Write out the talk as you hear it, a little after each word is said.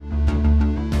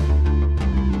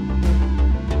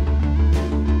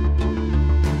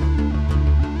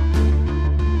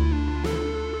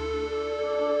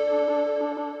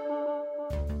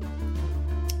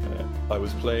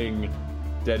playing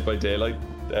Dead by Daylight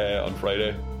on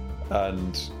Friday,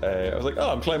 and I was like,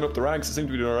 oh, I'm climbing up the ranks. I seem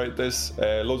to be doing all right at this.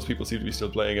 Loads of people seem to be still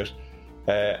playing it.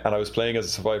 And I was playing as a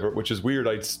survivor, which is weird.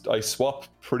 I swap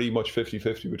pretty much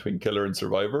 50-50 between killer and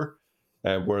survivor,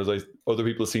 whereas other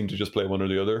people seem to just play one or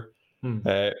the other.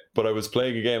 But I was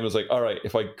playing a game and I was like, all right,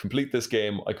 if I complete this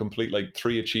game, I complete like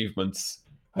 3 achievements.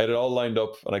 I had it all lined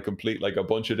up and I complete like a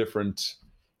bunch of different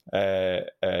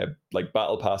like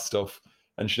battle pass stuff.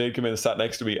 And Sinead came in and sat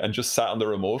next to me and just sat on the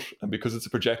remote. And because it's a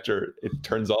projector, it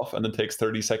turns off and then takes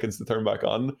 30 seconds to turn back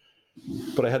on.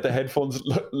 But I had the headphones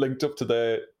linked up to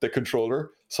the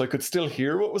controller, so I could still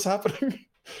hear what was happening.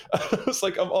 I was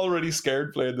like, I'm already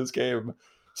scared playing this game.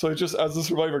 So I just, as a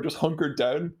survivor, just hunkered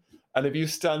down. And if you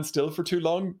stand still for too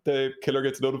long, the killer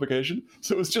gets a notification.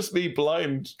 So it was just me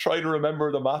blind, trying to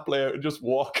remember the map layout and just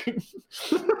walking.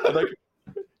 And like,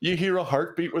 you hear a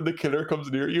heartbeat when the killer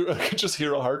comes near you. I could just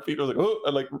hear a heartbeat. I was like, oh,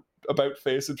 and like about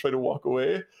face and try to walk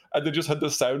away. And they just had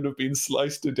the sound of being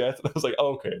sliced to death. And I was like,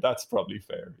 oh, okay, that's probably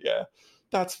fair. Yeah,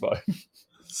 that's fine.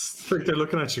 It's like they're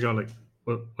looking at you going like,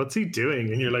 well, what's he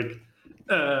doing? And you're like,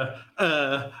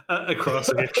 across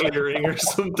a clearing or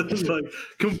something, like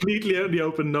completely out in the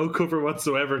open, no cover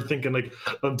whatsoever, thinking like,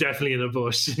 I'm definitely in a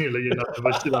bush. And you're like, you're not in a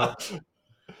bush at all.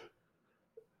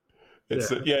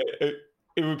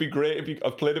 It would be great if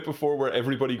I've played it before where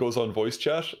everybody goes on voice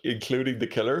chat, including the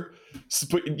killer.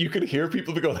 But you can hear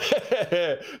people go,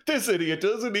 this idiot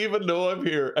doesn't even know I'm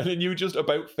here. And then you just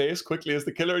about face quickly as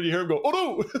the killer and you hear him go, oh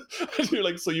no! And you're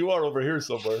like, so you are over here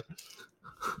somewhere.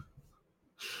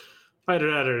 Either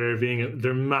that or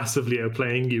they're massively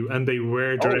outplaying you and they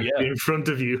were directly in front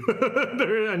of you.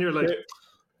 And you're like,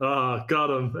 got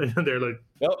him. And they're like,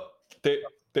 well,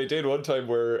 they did one time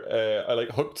where I like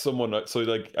hooked someone. So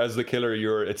like as the killer,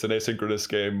 it's an asynchronous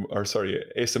game, or sorry,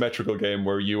 asymmetrical game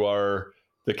where you are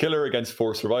the killer against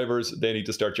 4 survivors. They need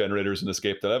to start generators and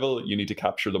escape the level. You need to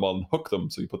capture them all and hook them.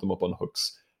 So you put them up on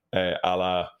hooks, a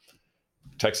la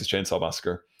Texas Chainsaw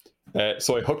Massacre.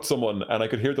 So I hooked someone and I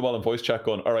could hear them all in voice chat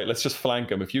going, all right, let's just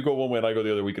flank him. If you go one way and I go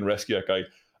the other, we can rescue that guy.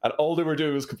 And all they were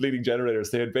doing was completing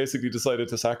generators. They had basically decided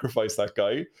to sacrifice that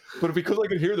guy. But because I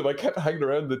could hear them, I kept hanging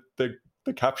around the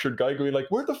captured guy going like,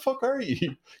 where the fuck are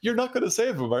you? You're not going to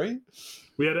save him, are you?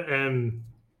 We had, I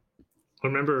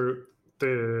remember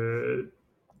it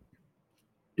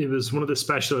was one of the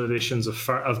special editions of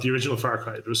the original Far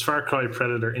Cry. It was Far Cry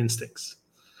Predator Instincts.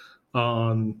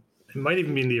 It might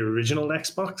even be in the original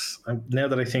Xbox. Now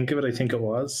that I think of it, I think it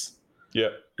was. Yeah.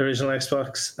 Original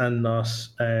Xbox and not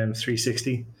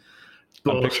 360.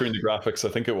 But I'm picturing the graphics.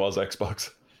 I think it was Xbox.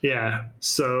 Yeah.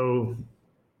 So,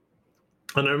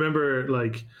 and I remember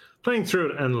like playing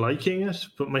through it and liking it,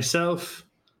 but myself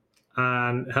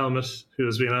and Helmut, who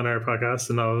has been on our podcast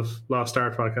and of Lost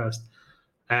Art podcast,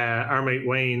 our mate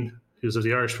Wayne, who's of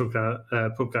the Irish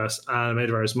podcast, and a mate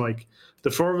of ours, Mike,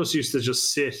 the 4 of us used to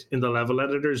just sit in the level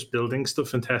editors building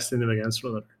stuff and testing them against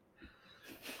one another.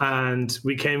 And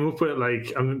we came up with,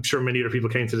 like, I'm sure many other people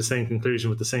came to the same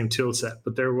conclusion with the same tool set,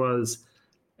 but there was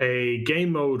a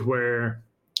game mode where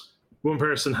one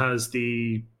person has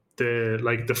the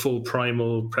full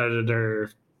primal predator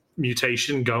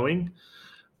mutation going,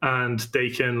 and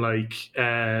they can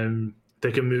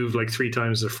they can move like 3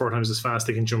 times or 4 times as fast.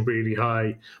 They can jump really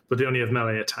high, but they only have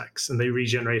melee attacks and they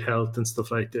regenerate health and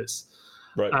stuff like this.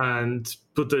 Right.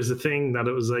 But there's a thing that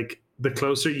it was like the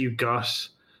closer you got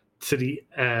to the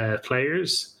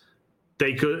players,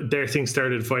 their thing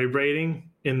started vibrating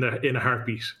in a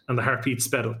heartbeat, and the heartbeat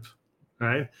sped up,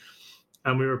 right?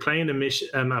 And we were playing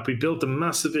a map. We built a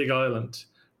massive big island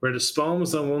where the spawn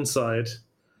was on one side,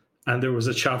 and there was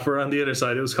a chopper on the other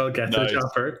side. It was called Get to the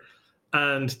Chopper,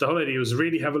 and the whole idea was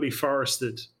really heavily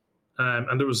forested,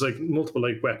 and there was like multiple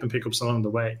like weapon pickups along the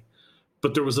way,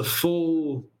 but there was a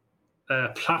full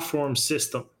platform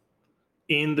system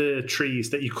in the trees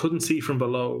that you couldn't see from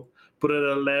below, but it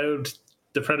allowed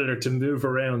the predator to move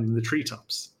around in the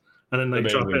treetops and then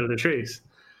like drop out of the trees.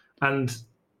 And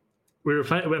we were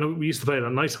playing when we used to play it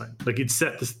at nighttime. Like you'd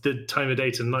set the time of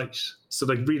day to night, so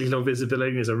like really low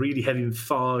visibility. There's a really heavy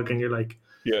fog, and you're like,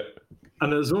 yeah.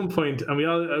 And there was one point, and I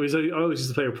always used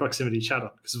to play with proximity chat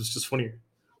on because it was just funnier.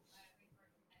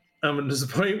 And there's a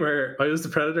point where I was the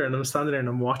predator and I'm standing there and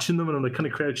I'm watching them and I'm like kind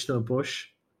of crouched in a bush.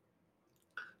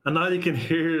 And all you can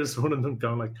hear is one of them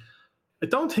going like, I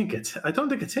don't think it's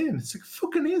him. It's like,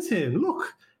 fucking is him.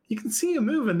 Look, you can see him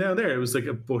moving down there. It was like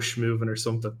a bush moving or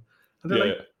something. And they're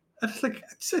like, And it's like,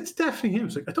 it's definitely him.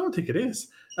 It's like, I don't think it is.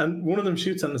 And one of them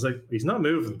shoots and it's like, he's not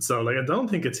moving. So like, I don't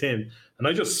think it's him. And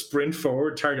I just sprint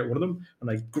forward, target one of them, and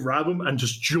I grab him and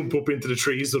just jump up into the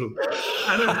trees with him.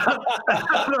 And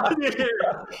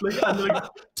like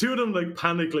two of them like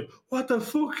panic, like, what the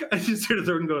fuck? I just hear the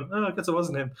third one going, oh, I guess it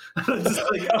wasn't him. And I'm just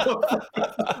like,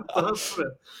 oh,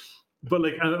 but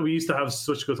like, we used to have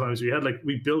such good times.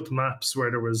 We built maps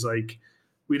where there was like,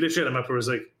 we literally had a map where it was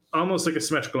like almost like a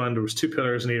symmetrical line. There was 2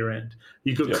 pillars on either end.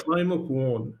 You could climb up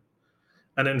one,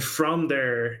 and then from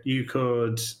there you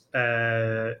could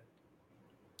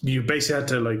you basically had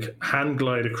to like hand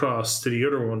glide across to the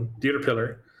other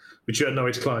pillar, which you had no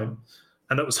way to climb,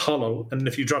 and that was hollow. And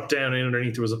if you dropped down in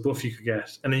underneath, there was a buff you could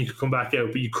get, and then you could come back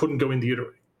out, but you couldn't go in the other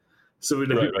way. So we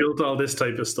built all this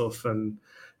type of stuff, and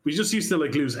we just used to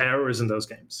like lose hours in those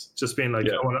games, just being like,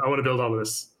 I want to build all of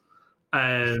this.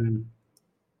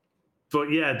 But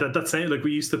yeah, that's like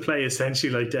we used to play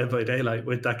essentially like Dead by Daylight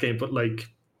with that game, but like,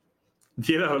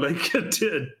 you know, like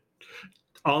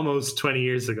almost 20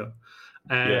 years ago.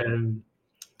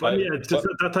 But just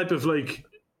that type of like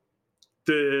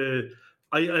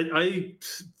I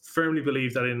firmly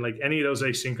believe that in like any of those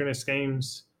asynchronous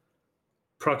games,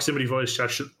 proximity voice chat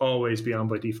should always be on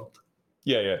by default.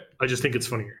 Yeah. I just think it's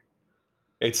funnier.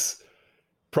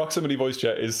 Proximity voice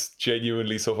chat is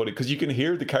genuinely so funny because you can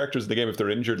hear the characters in the game if they're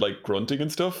injured, like grunting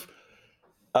and stuff.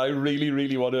 I really,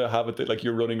 really want to have it that like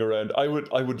you're running around. I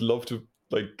would love to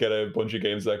like get a bunch of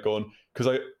games that going,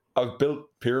 because I've built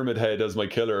Pyramid Head as my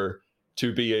killer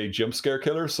to be a jump scare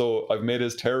killer. So I've made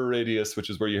his terror radius, which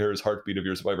is where you hear his heartbeat of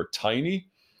your survivor, tiny,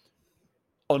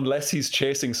 unless he's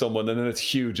chasing someone, and then it's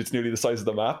huge. It's nearly the size of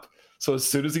the map. So as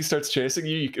soon as he starts chasing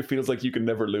you, it feels like you can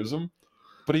never lose him.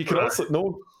 But he can also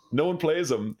no one plays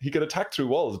him. He can attack through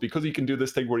walls because he can do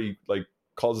this thing where he like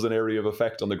causes an area of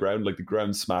effect on the ground, like the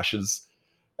ground smashes.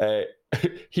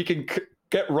 He can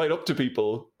get right up to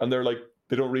people, and they're like,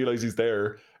 they don't realize he's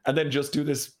there, and then just do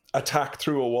this attack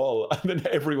through a wall, and then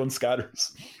everyone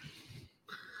scatters.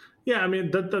 Yeah, I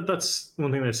mean that's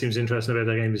one thing that seems interesting about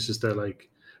that game is just that like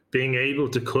being able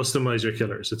to customize your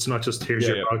killers. It's not just here's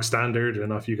your bog standard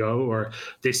and off you go, or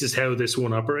this is how this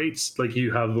one operates. Like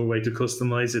you have a way to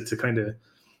customize it to kind of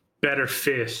better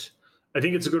fit. I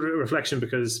think it's a good reflection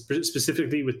because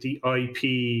specifically with the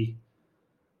IP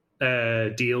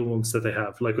deal ones that they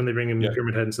have, like when they bring in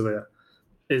Pyramid Head and stuff like that,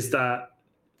 is that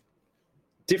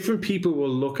different people will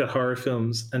look at horror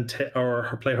films and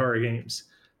or play horror games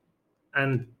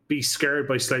and be scared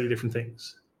by slightly different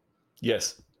things.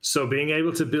 Yes. So being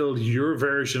able to build your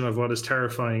version of what is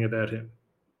terrifying about him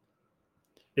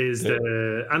is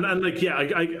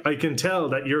I can tell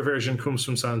that your version comes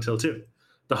from Silent Hill 2.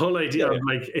 The whole idea of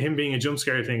like him being a jump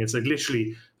scare thing, it's like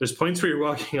literally there's points where you're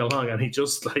walking along and he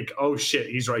just like, oh shit,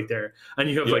 he's right there, and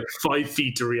you have like 5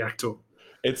 feet to react to him.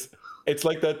 It's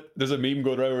like that. There's a meme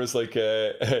going around where it's like,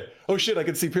 oh shit, I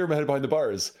can see Pyramid Head behind the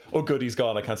bars. Oh good, he's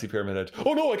gone. I can't see Pyramid Head.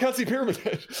 Oh no, I can't see Pyramid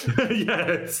Head. Yeah,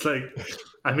 it's like,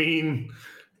 I mean,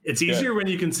 it's easier when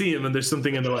you can see him and there's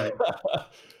something in the way.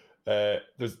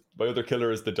 There's my other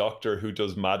killer is the Doctor who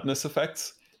does madness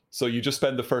effects. So you just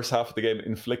spend the first half of the game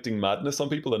inflicting madness on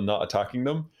people and not attacking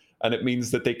them. And it means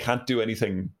that they can't do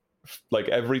anything. Like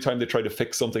every time they try to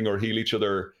fix something or heal each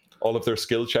other, all of their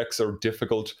skill checks are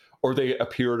difficult, or they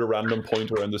appear at a random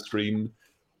point around the screen,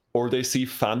 or they see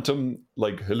phantom,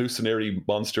 like hallucinatory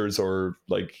monsters or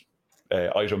like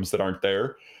items that aren't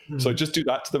there. So just do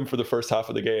that to them for the first half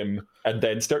of the game and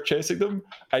then start chasing them,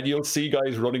 and you'll see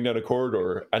guys running down a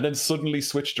corridor and then suddenly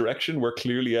switch direction where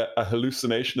clearly a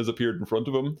hallucination has appeared in front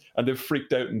of them and they've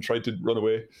freaked out and tried to run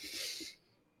away.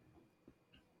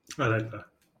 I like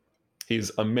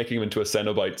that. I'm making him into a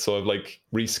Cenobite, so I've like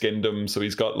reskinned him, so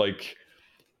he's got like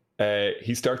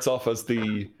he starts off as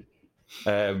the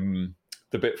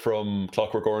bit from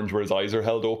Clockwork Orange where his eyes are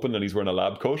held open and he's wearing a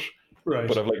lab coat. Right.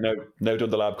 But I've like now done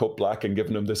the lab coat black and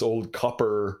given him this old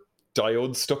copper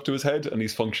diode stuck to his head, and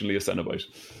he's functionally a Cenobite.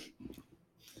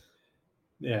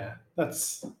 Yeah,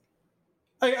 that's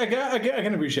I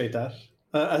can appreciate that.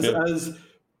 As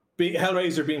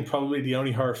Hellraiser being probably the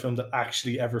only horror film that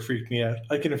actually ever freaked me out,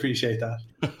 I can appreciate that.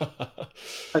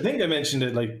 I think I mentioned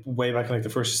it like way back in like the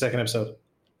first or second episode.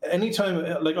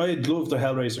 Anytime, like I love the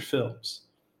Hellraiser films,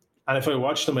 and if I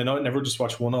watch them, I know I never just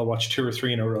watch one. I'll watch 2 or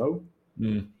 3 in a row.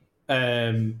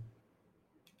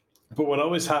 But what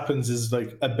always happens is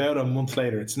like about a month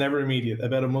later, it's never immediate,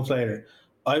 about a month later,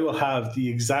 I will have the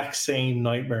exact same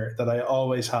nightmare that I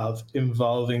always have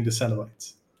involving the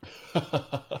Cenobites.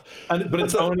 But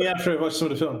it's only after I watch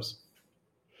some of the films.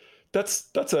 That's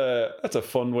a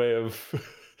fun way of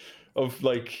of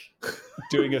like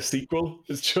doing a sequel.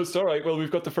 It's just all right. Well,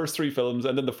 we've got the first 3 films,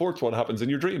 and then the 4th one happens in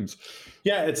your dreams.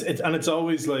 Yeah, it's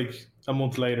always like a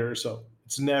month later or so.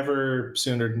 It's never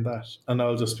sooner than that, and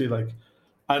I'll just be like,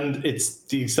 and it's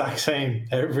the exact same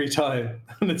every time,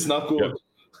 and it's not good.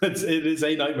 Yep. It is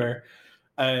a nightmare,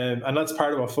 and that's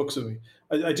part of what fucks with me.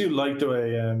 I do like the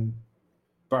way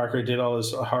Barker did all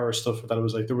his horror stuff. That it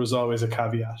was like there was always a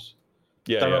caveat.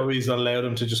 That always allowed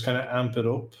him to just kind of amp it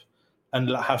up and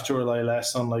have to rely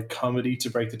less on like comedy to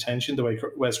break the tension, the way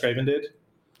Wes Craven did.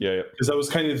 Yeah. Because that was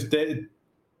kind of that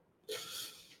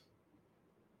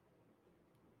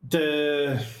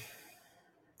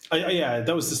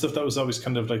was the stuff that was always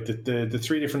kind of like the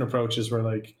 3 different approaches were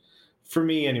like, for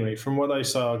me anyway, from what I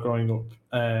saw growing up,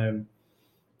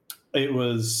 it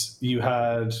was, you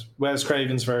had Wes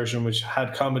Craven's version, which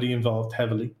had comedy involved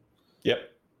heavily.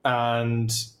 Yep.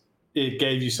 And it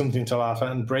gave you something to laugh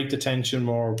at and break the tension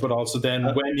more, but also then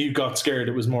when you got scared,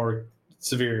 it was more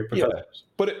severe.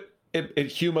 But it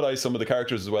humanized some of the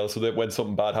characters as well, so that when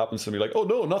something bad happens to them, you're like, oh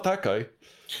no, not that guy.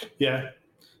 Yeah.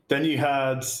 Then you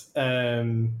had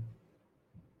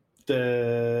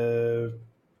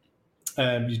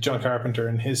John Carpenter,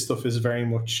 and his stuff is very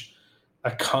much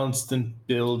a constant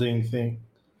building thing.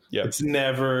 Yeah. It's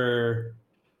never...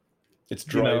 It's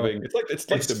driving. It's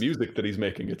like the music that he's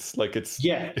making. It's like it's...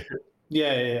 Yeah.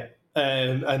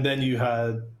 And then you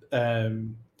had...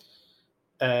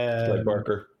 like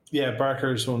Barker. Yeah,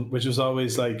 Barker's one, which was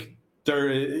always like,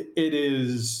 it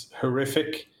is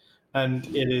horrific and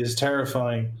it is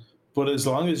terrifying, but as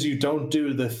long as you don't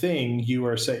do the thing, you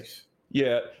are safe.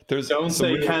 Yeah, don't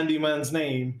say Candyman's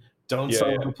name. Don't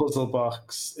solve a puzzle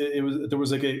box. There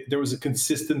was a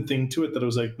consistent thing to it that I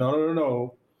was like,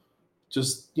 no.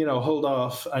 Just, hold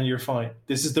off and you're fine.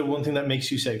 This is the one thing that makes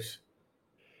you safe.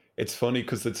 It's funny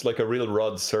because it's like a real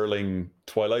Rod Serling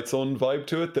Twilight Zone vibe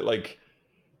to it, that like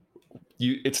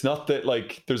it's not that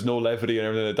like there's no levity and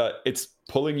everything like that. It's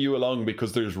pulling you along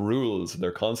because there's rules and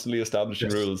they're constantly establishing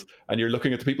rules, and you're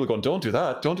looking at the people going, don't do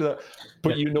that.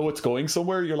 But it's going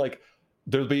somewhere. You're like,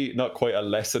 there'll be not quite a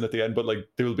lesson at the end, but like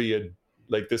there'll be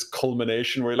this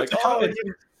culmination where you're like,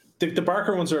 the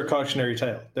Barker ones are a cautionary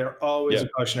tale. They're always a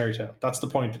cautionary tale. That's the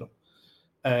point of them.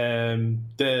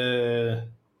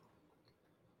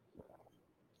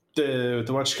 The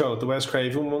what you call it, the Wes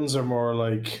Craven ones are more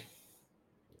like,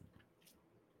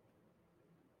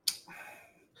 I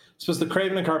suppose the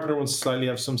Craven and Carpenter ones slightly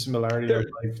have some similarity. There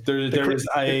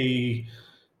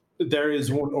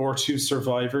is 1 or 2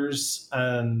 survivors,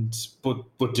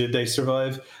 but did they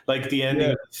survive? Like the ending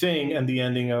of The Thing and the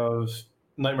ending of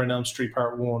Nightmare on Elm Street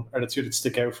Part 1 are the 2 that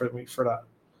stick out for me for that.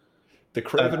 The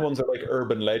Craven ones are like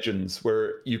urban legends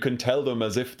where you can tell them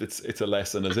as if it's a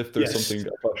lesson, as if there's something, a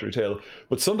cautionary tale.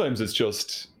 But sometimes it's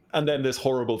just, and then this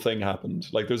horrible thing happened.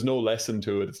 Like there's no lesson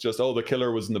to it. It's just, the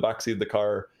killer was in the backseat of the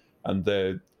car, and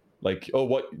there's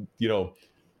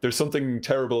something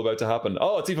terrible about to happen.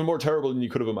 Oh, it's even more terrible than you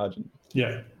could have imagined.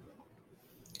 Yeah.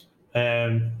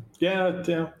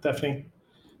 Definitely.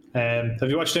 Have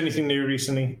you watched anything new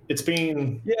recently? It's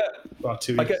been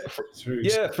 2 weeks.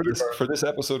 For this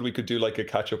episode, we could do like a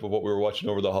catch up of what we were watching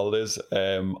over the holidays.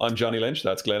 I'm Johnny Lynch,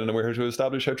 that's Glenn, and we're here to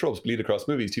establish how tropes bleed across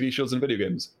movies, TV shows, and video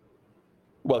games.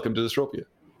 Welcome to Dystropia.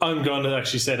 I'm going to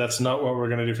actually say that's not what we're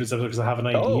going to do for this episode because I have an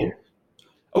idea.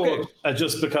 Okay. I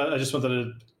just wanted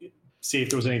to see if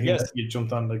there was anything that you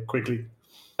jumped on like quickly.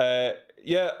 I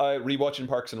rewatching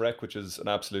Parks and Rec, which is an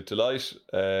absolute delight.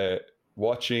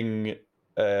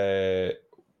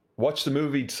 Watch the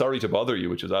movie Sorry to Bother You,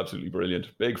 which is absolutely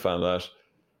brilliant. Big fan of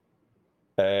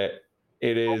that.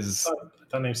 It is.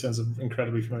 That name sounds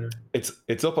incredibly familiar.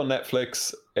 It's up on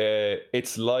Netflix.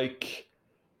 It's like,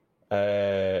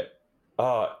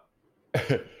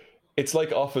 it's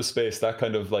like Office Space, that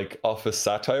kind of like Office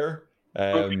satire.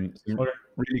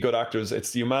 Really good actors.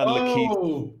 It's the man Lakeith.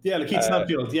 Oh, yeah, Lakeith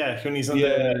Stanfield. Yeah, when he's on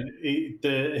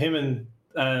him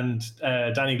and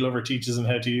Danny Glover teaches him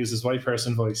how to use his white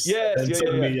person voice. Okay,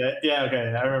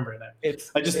 I remember it now.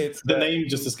 The name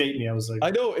just escaped me. I was like,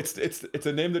 I know it's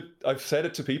a name that I've said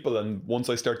it to people, and once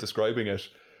I start describing it,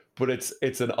 but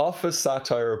it's an Office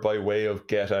satire by way of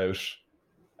Get Out,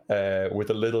 with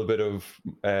a little bit of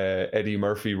Eddie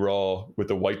Murphy raw with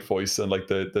the white voice and like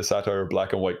the satire of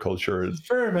black and white culture. There's a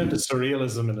fair amount of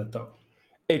surrealism in it, though.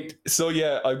 I'm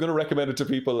going to recommend it to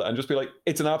people and just be like,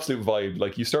 it's an absolute vibe.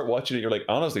 Like you start watching it, you're like,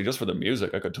 honestly, just for the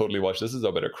music, I could totally watch this. Is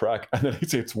a bit of crack. And then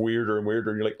it's weirder and weirder,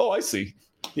 and you're like, oh, I see.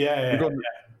 Going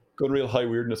real high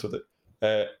weirdness with it.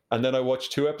 And then I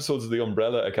watched 2 episodes of The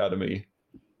Umbrella Academy,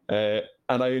 and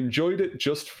I enjoyed it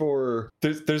just for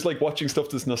there's like watching stuff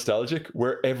that's nostalgic,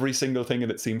 where every single thing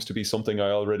in it seems to be something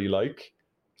I already like.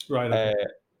 Right. Okay.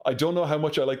 I don't know how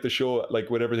much I like the show, like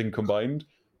with everything combined,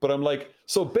 but I'm like,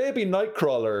 so baby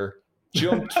Nightcrawler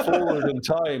jumped forward in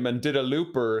time and did a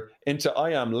looper into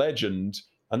I Am Legend,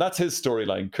 and that's his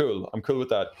storyline. Cool. I'm cool with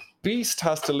that. Beast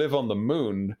has to live on the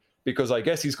moon because I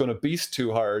guess he's going to beast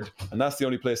too hard, and that's the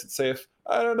only place it's safe.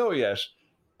 I don't know yet.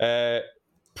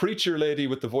 Preacher lady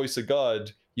with the voice of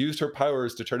God used her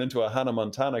powers to turn into a Hannah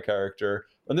Montana character.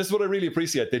 And this is what I really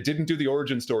appreciate. They didn't do the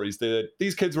origin stories.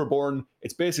 These kids were born,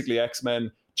 it's basically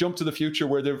X-Men. Jump to the future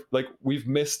where they're like, we've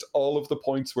missed all of the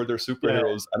points where they're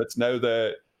superheroes, and it's now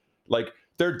their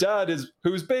dad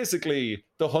who's basically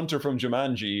the hunter from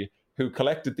Jumanji who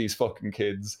collected these fucking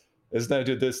kids, is now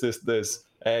did this.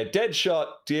 Deadshot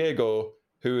Diego,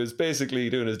 who is basically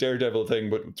doing his Daredevil thing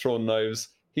but throwing knives,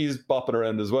 he's bopping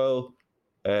around as well.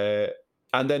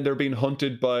 And then they're being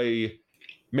hunted by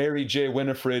Mary J.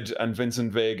 Winifred and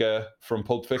Vincent Vega from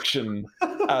Pulp Fiction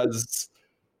as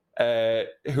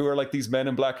who are like these Men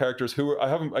in Black characters who I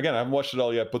haven't watched it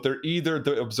all yet, but they're either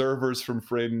the observers from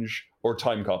Fringe or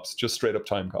time cops, just straight up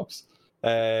time cops.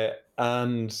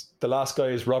 And the last guy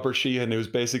is Robert Sheehan, who's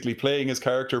basically playing his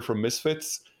character from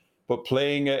Misfits, but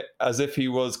playing it as if he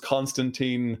was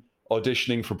Constantine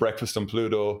auditioning for Breakfast on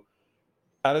Pluto.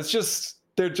 And it's just,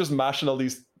 they're just mashing all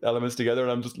these elements together,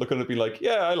 and I'm just looking at it being like,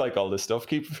 yeah, I like all this stuff.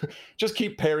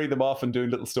 Keep pairing them off and doing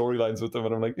little storylines with them,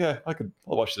 and I'm like, yeah,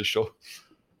 I'll watch this show.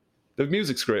 The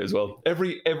music's great as well.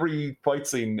 Every fight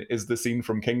scene is the scene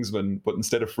from Kingsman, but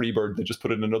instead of Freebird, they just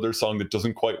put in another song that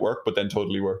doesn't quite work, but then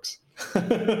totally works.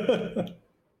 I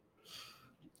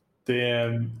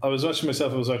was watching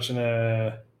myself. I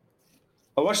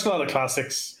watched a lot of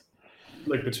classics,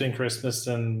 like between Christmas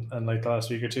and like the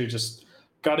last week or two. Just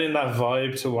got in that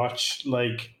vibe to watch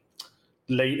like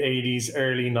late 80s,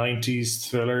 early 90s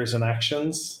thrillers and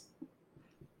actions.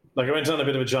 Like I went on a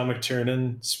bit of a John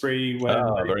McTiernan spree when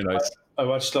very nice. I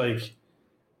watched like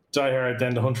Die Hard,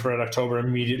 then The Hunt for Red October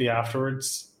immediately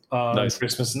afterwards on Nice.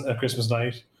 Christmas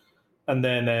night, and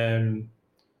then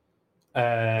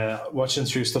watching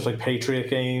through stuff like Patriot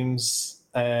Games.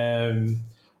 I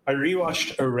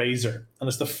rewatched Eraser, and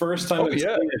it's the first time I've seen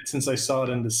it since I saw it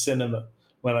in the cinema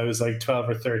when I was like 12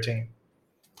 or 13.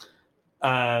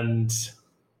 And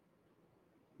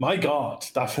my God,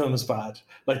 that film is bad.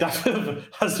 Like, that film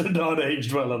has not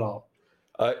aged well at all.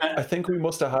 I think we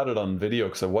must have had it on video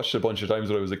because I watched it a bunch of times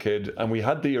when I was a kid, and we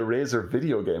had the Eraser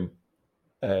video game,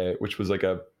 which was like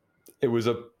it was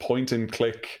a point and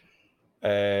click.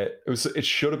 It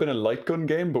should have been a light gun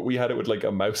game, but we had it with like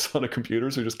a mouse on a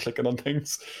computer, so we're just clicking on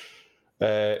things.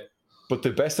 But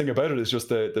the best thing about it is just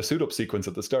the suit up sequence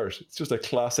at the start. It's just a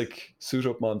classic suit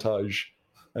up montage,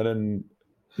 and then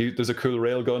there's a cool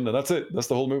rail gun, and that's it. That's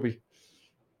the whole movie.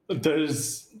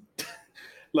 There's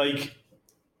like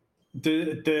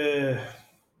it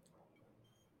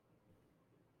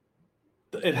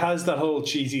has that whole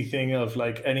cheesy thing of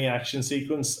like any action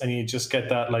sequence, and you just get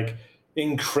that like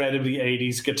incredibly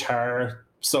 80s guitar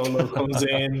solo comes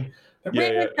in.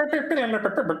 Yeah.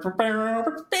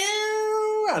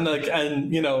 And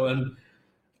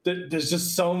there's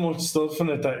just so much stuff in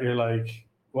it that you're like,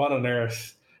 what on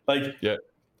earth? Like, yeah,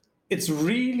 it's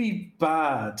really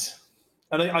bad,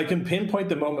 and I can pinpoint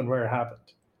the moment where it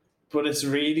happened, but it's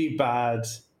really bad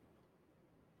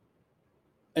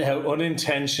how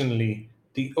unintentionally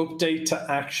the update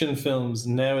to action films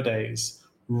nowadays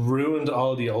ruined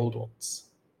all the old ones.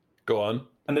 Go on.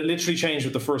 And it literally changed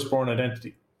with the first Bourne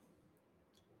Identity.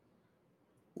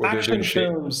 Action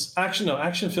films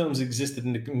existed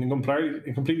in a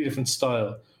completely different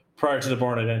style prior to the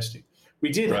Bourne Identity. We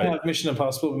did have Mission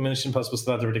Impossible, but Mission Impossible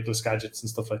still had the ridiculous gadgets and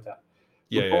stuff like that.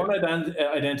 Bourne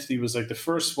Identity was like the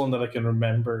first one that I can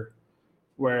remember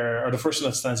or the first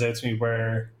one that stands out to me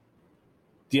where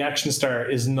the action star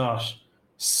is not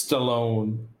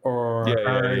Stallone or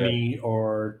Arnie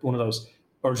or one of those,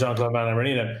 or Jean-Claude Van Damme or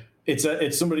any of them. It's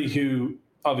somebody who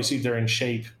obviously they're in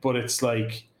shape, but it's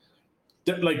like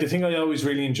the thing I always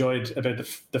really enjoyed about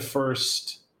the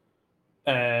first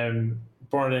Bourne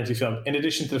Identity film, in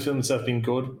addition to the film itself being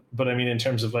good, but I mean in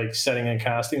terms of like setting and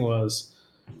casting, was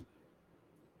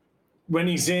when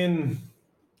he's in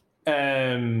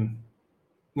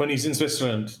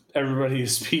Switzerland, everybody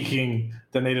is speaking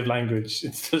the native language.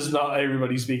 There's not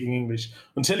everybody speaking English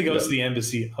until he goes to the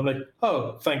embassy. I'm like,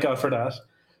 oh, thank God for that.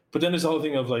 But then there's the whole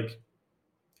thing of like,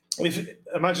 imagine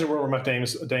a world where Matt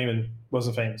Damon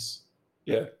wasn't famous.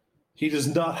 Yeah. He does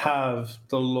not have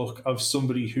the look of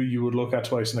somebody who you would look at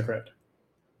twice in a crowd.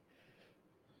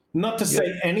 Not to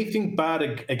say anything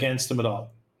bad against him at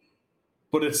all,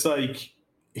 but it's like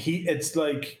again,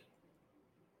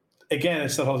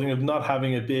 it's the whole thing of not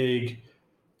having a big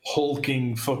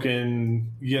hulking fucking,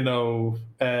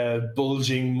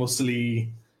 bulging, muscly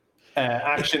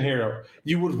action hero.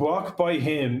 You would walk by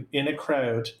him in a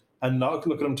crowd and not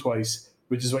look at him twice,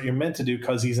 which is what you're meant to do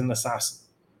because he's an assassin.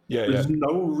 Yeah, There's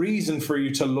no reason for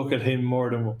you to look at him more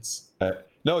than once.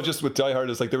 No, just with Die Hard,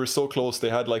 it's like they were so close. They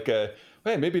had like hey,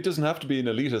 maybe it doesn't have to be an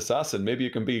elite assassin. Maybe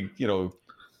it can be,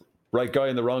 right guy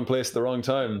in the wrong place at the wrong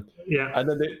time. Yeah. And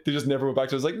then they just never went back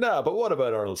to it. It's like, nah, but what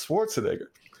about Arnold Schwarzenegger?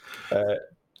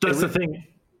 That's the thing.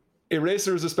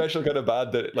 Eraser is a special kind of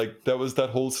bad that was that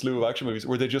whole slew of action movies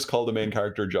where they just call the main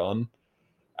character John.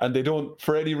 And they don't,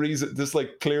 for any reason, just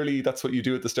like clearly that's what you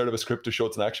do at the start of a script to show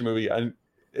it's an action movie. And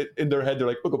in their head, they're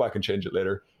like, we'll go back and change it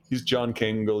later. He's John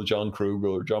Kingle, John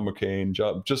Kruger, John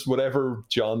McCain, just whatever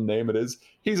John name it is.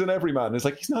 He's an everyman. It's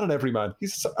like, he's not an everyman.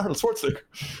 He's Arnold Schwarzenegger.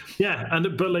 Yeah,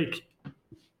 but like,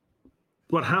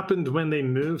 what happened when they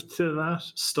moved to that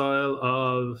style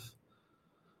of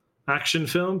action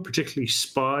film, particularly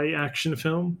spy action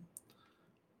film,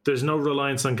 there's no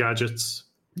reliance on gadgets.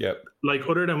 Yep. Like,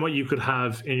 other than what you could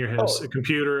have in your house, a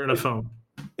computer and a phone.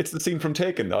 It's the scene from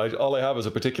Taken. All I have is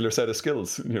a particular set of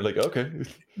skills. And you're like, okay.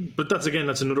 But that's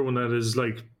another one that is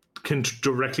like, can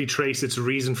directly trace its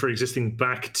reason for existing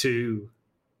back to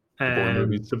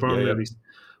the Bourne movies.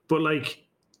 But like,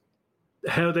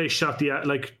 how they shot the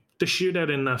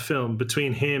shootout in that film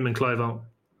between him and Clive Owen.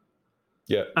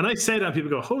 Yeah. And I say that, people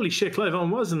go, holy shit, Clive Owen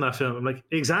was in that film. I'm like,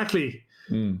 exactly.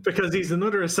 Because he's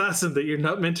another assassin that you're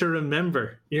not meant to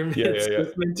remember.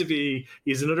 It's meant to be,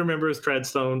 he's another member of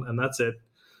Threadstone, and that's it.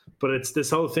 But it's this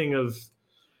whole thing of,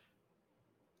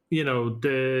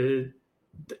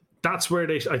 that's where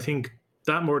I think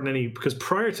that more than any, because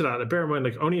prior to that, bear in mind,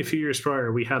 like only a few years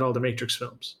prior, we had all the Matrix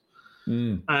films.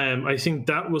 I think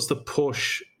that was the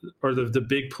push, or the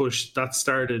big push that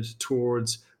started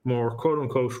towards more quote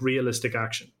unquote realistic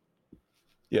action.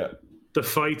 Yeah. The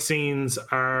fight scenes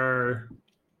are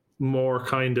more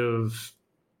kind of,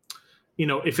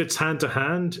 if it's hand to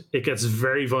hand, it gets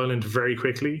very violent very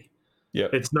quickly. Yeah.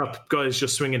 It's not guys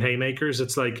just swinging haymakers.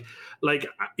 It's like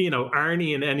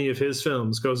Arnie in any of his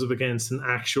films goes up against an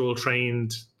actual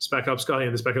trained Spec Ops guy,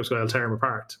 and the Spec Ops guy will tear him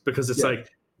apart because it's like,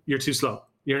 you're too slow.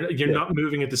 You're not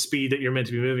moving at the speed that you're meant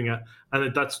to be moving at.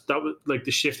 And that was like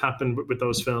the shift happened with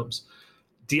those films.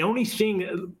 The only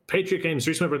thing, Patriot Games,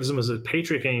 the reason I brought this up is that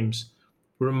Patriot Games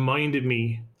reminded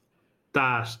me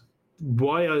that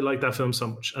why I like that film so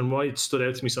much and why it stood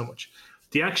out to me so much.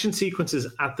 The action sequences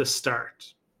at the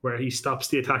start, where he stops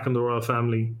the attack on the royal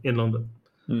family in London,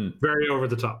 very over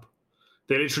the top.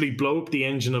 They literally blow up the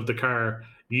engine of the car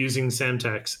using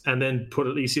Semtex, and then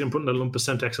you see them putting a lump of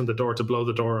Semtex on the door to blow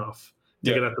the door off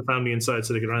to get at the family inside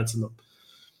so they can ransom them.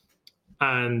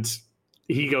 And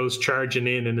he goes charging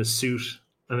in his suit,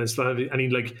 and he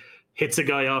like hits a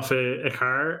guy off a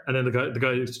car, and then the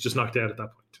guy is just knocked out at that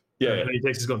point. And he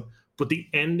takes his gun. But the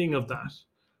ending of that,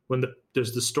 when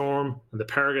there's the storm and the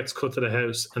power gets cut to the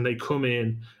house, and they come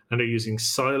in and they're using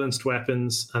silenced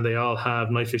weapons, and they all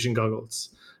have night vision goggles,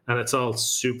 and it's all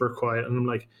super quiet, and I'm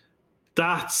like,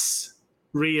 that's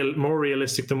more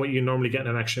realistic than what you normally get in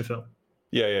an action film.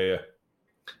 Yeah.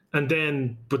 And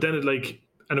then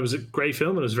it was a great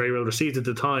film, and it was very well received at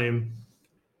the time,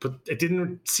 but it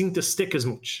didn't seem to stick as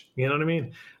much. You know what I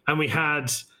mean? And we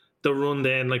had the run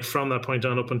then, like from that point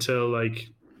on up until like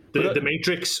the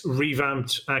Matrix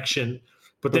revamped action,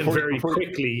 but then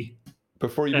quickly.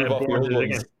 Before you move off the old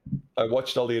ones, I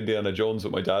watched all the Indiana Jones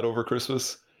with my dad over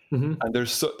Christmas, and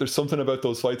there's something about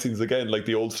those fight scenes again, like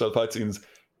the old style fight scenes.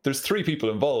 There's three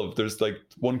people involved. There's like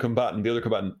one combatant, the other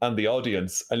combatant, and the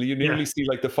audience, and you nearly see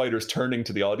like the fighters turning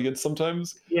to the audience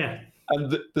sometimes. Yeah.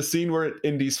 And the scene where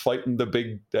Indy's fighting the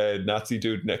big Nazi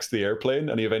dude next to the airplane,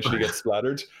 and he eventually gets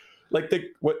splattered. Like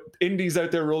Indy's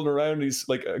out there rolling around, he's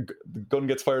like, the gun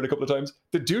gets fired a couple of times.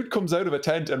 The dude comes out of a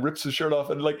tent and rips his shirt off,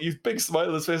 and like he's big smile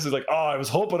on his face. He's like, "Oh, I was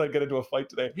hoping I'd get into a fight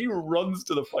today." He runs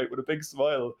to the fight with a big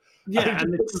smile. Yeah,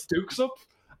 and puts his dukes up,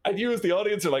 and you as the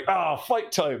audience are like,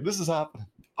 fight time! This is happening."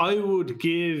 I would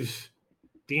give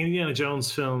the Indiana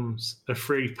Jones films a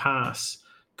free pass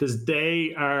because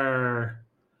they are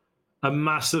a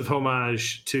massive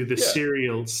homage to the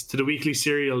serials, to the weekly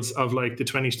serials of like the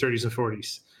 20s, 30s, and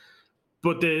 40s.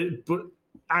 But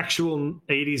actual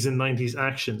 80s and 90s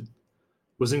action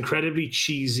was incredibly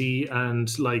cheesy,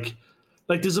 and like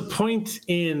there's a point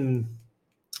in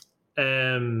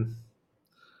Eraser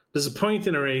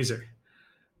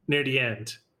near the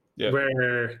end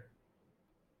where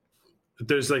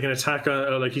there's like an attack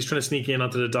on, like he's trying to sneak in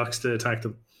onto the docks to attack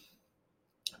them.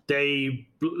 They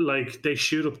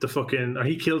shoot up the fucking, or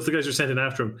he kills the guys who are sent in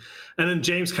after him, and then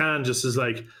James Caan just is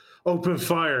like, open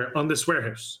fire on this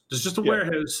warehouse. There's just a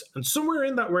warehouse, and somewhere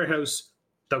in that warehouse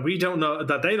that we don't know,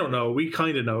 that they don't know, we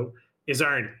kind of know, is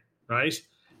Arnie, right?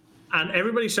 And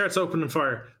everybody starts opening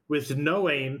fire with no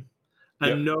aim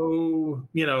and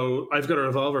no, I've got a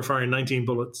revolver firing 19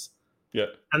 bullets. Yeah.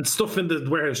 And stuff in the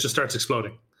warehouse just starts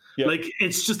exploding. Yeah. Like,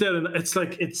 it's just out, it's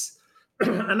like, it's,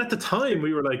 and at the time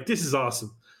we were like, this is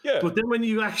awesome. Yeah. But then when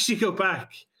you actually go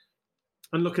back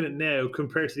and look at it now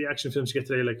compared to the action films you get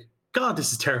today, like, God,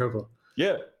 this is terrible.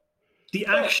 Yeah. The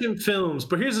action films,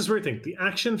 but here's this weird thing. The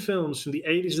action films from the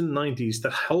 80s and 90s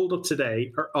that hold up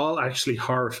today are all actually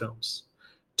horror films.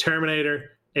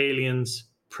 Terminator, Aliens,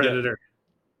 Predator. Yeah.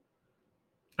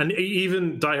 And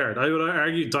even Die Hard. I would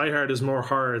argue Die Hard is more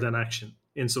horror than action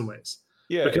in some ways.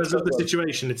 Yeah. Because of the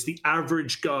situation. It's the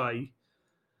average guy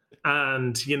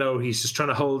and, he's just trying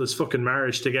to hold his fucking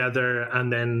marriage together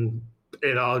and then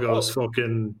it all goes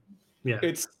fucking,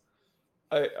 It's,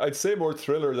 I'd say more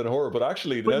thriller than horror, but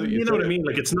actually, but you know what I mean?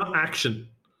 Like, it's not action.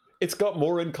 It's got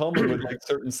more in common with like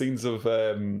certain scenes of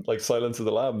like Silence of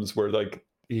the Lambs, where like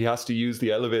he has to use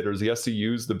the elevators, he has to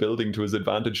use the building to his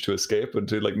advantage to escape and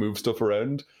to like move stuff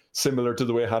around, similar to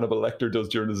the way Hannibal Lecter does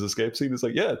during his escape scene. It's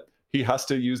like, he has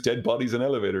to use dead bodies in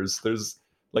elevators. There's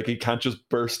like, he can't just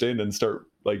burst in and start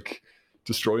like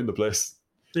destroying the place.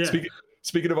 Yeah.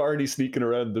 Speaking of Arnie sneaking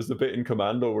around, there's the bit in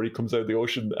Commando where he comes out of the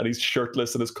ocean and he's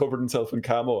shirtless and has covered himself in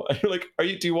camo. And you're like,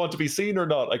 do you want to be seen or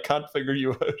not? I can't figure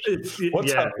you out.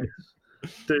 What's happening?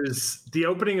 There's the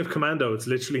opening of Commando. It's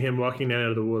literally him walking down out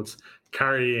of the woods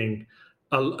carrying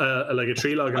like a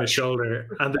tree log on his shoulder,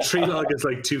 and the tree log is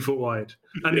like 2 foot wide,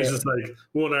 and he's just like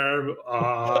one arm.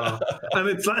 And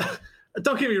it's like,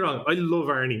 don't get me wrong, I love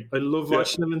Arnie. I love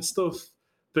watching him and stuff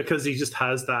because he just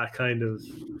has that kind of.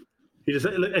 He just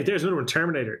like, there's another one,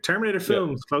 Terminator. Terminator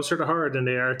films closer to horror than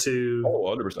they are to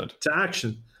 100% to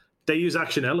action. They use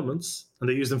action elements and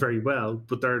they use them very well,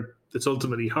 but it's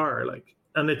ultimately horror. Like,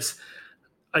 and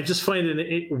I just find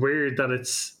it weird that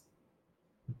it's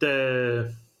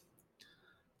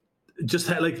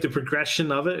like the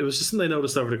progression of it. It was just something I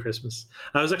noticed over the Christmas.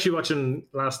 I was actually watching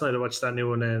last night. I watched that new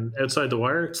one, Outside the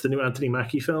Wire. It's the new Anthony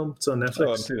Mackie film. It's on Netflix.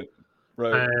 Oh, I'm seeing it.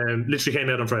 Right. Literally came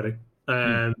out on Friday.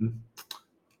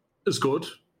 It was good.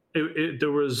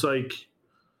 There was like,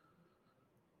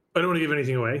 I don't want to give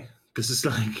anything away because it's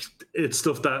like, it's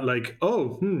stuff that like,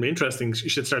 interesting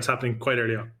shit starts happening quite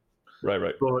early on.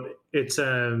 Right. But it's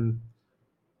it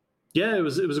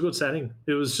was a good setting.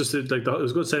 It was just it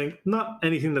was a good setting. Not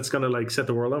anything that's gonna like set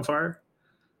the world on fire.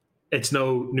 It's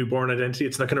no Newborn Identity.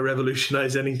 It's not gonna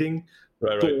revolutionize anything.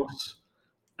 Right. But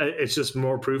it's just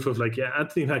more proof of like,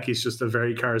 Anthony Mackie's just a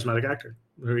very charismatic actor.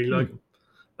 I really like him.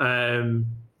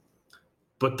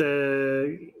 But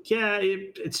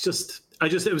it's just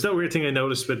it was that weird thing I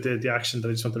noticed with the action that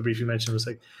I just wanted to briefly mention. Was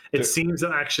like, it seems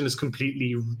that action is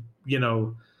completely, we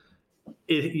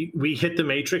hit the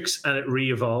Matrix and it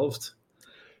re-evolved,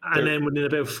 and then within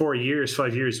about 5 years,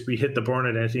 we hit the Bourne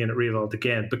Identity and it re-evolved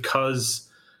again, because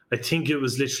I think it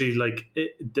was literally like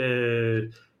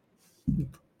the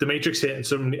Matrix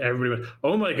hit and everybody went,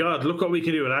 oh my God, look what we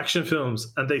can do with action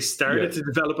films. And they started to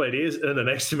develop ideas, and the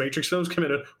next two Matrix films came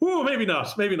in and, maybe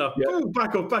not. Yeah. Oh,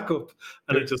 back up.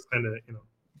 And it just kind of,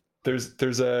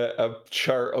 There's a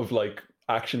chart of like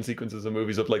action sequences in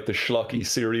movies of like the schlocky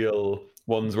serial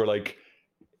ones where like,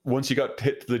 once you got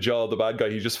hit to the jaw of the bad guy,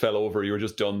 he just fell over, you were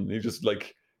just done. You just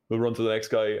like, will run to the next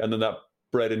guy. And then that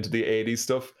bred into the 80s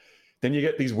stuff. Then you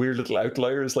get these weird little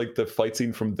outliers, like the fight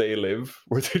scene from They Live,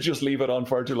 where they just leave it on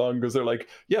far too long because they're like,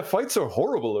 fights are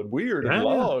horrible and weird and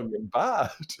long and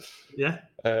bad. Yeah.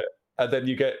 And then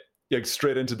you get like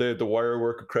straight into the wire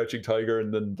work of Crouching Tiger,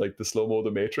 and then like the slow-mo of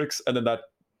the Matrix, and then that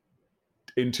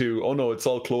into, oh no, it's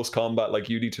all close combat, like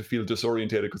you need to feel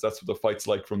disorientated because that's what the fight's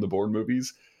like from the Bourne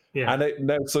movies. Yeah. And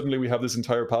now suddenly we have this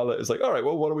entire palette. It's like, all right,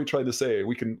 well, what are we trying to say?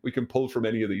 We can pull from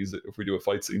any of these if we do a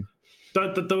fight scene.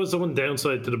 That was the one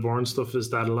downside to the Bourne stuff, is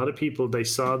that a lot of people, they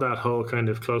saw that whole kind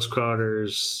of close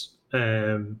quarters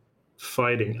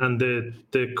fighting, and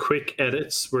the quick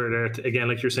edits were there to, again,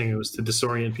 like you're saying, it was to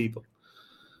disorient people,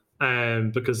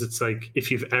 because it's like,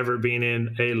 if you've ever been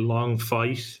in a long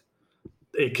fight,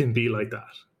 it can be like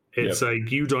that. It's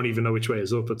like you don't even know which way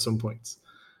is up at some points,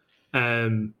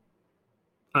 and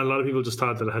a lot of people just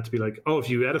thought that it had to be like, if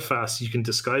you edit fast, you can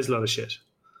disguise a lot of shit.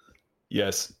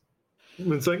 Yes.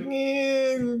 It's like,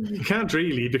 you can't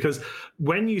really, because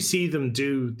when you see them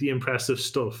do the impressive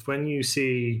stuff, when you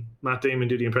see Matt Damon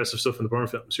do the impressive stuff in the Bourne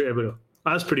films, you're able to go,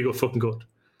 that's pretty good, fucking good.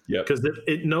 Yeah. Because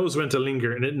it knows when to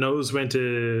linger and it knows when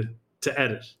to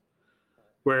edit.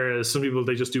 Whereas some people,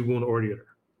 they just do one or the other.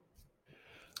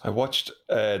 I watched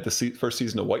the first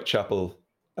season of Whitechapel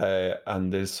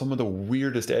and there's some of the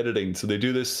weirdest editing. So they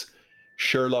do this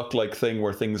Sherlock-like thing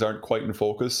where things aren't quite in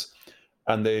focus,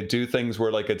 and they do things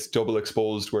where like it's double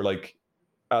exposed, where like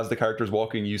as the character's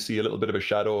walking, you see a little bit of a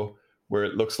shadow where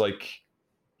it looks like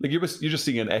you're just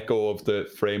seeing an echo of the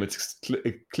frame. It's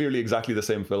clearly exactly the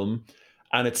same film,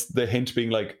 and it's the hint being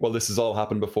like, well, this has all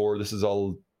happened before. This is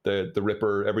all the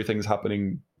Ripper. Everything's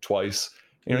happening twice.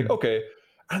 And you're like, okay.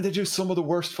 And they do some of the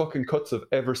worst fucking cuts I've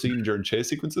ever seen during chase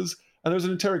sequences. And there's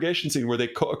an interrogation scene where they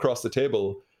cut across the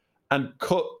table and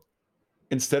cut,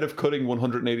 instead of cutting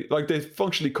 180, like they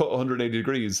functionally cut 180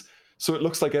 degrees. So it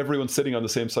looks like everyone's sitting on the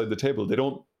same side of the table. They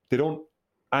don't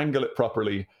angle it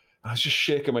properly. I was just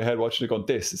shaking my head watching it going,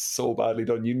 this is so badly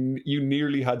done. You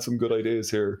nearly had some good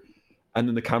ideas here. And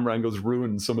then the camera angles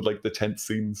ruin some of like the tense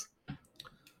scenes.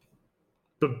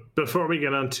 But before we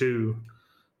get on to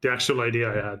the actual idea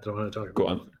I had that I want to talk about. Go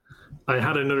on. I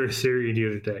had another theory the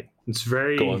other day. It's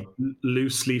very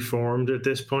loosely formed at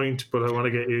this point, but I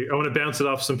want to bounce it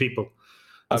off some people.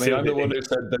 I mean, I'm the one who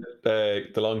said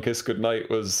that The Long Kiss Goodnight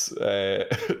was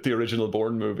the original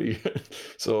Bourne movie.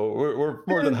 So we're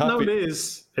more than happy. No, it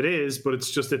is, but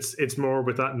it's more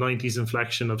with that 90s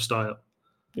inflection of style.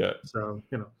 Yeah. So,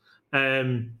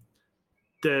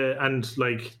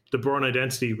 the Bourne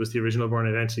Identity was the original Bourne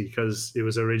Identity because it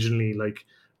was originally like,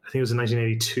 I think it was a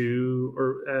 1982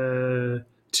 or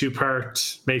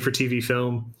two-part made-for-TV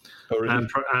film. Oh, really?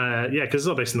 Because it's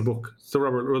all based on the book. It's the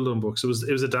Robert Ludlum book. So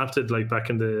it was adapted like back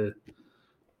in the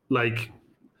like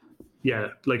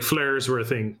flares were a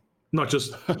thing. Not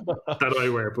just that I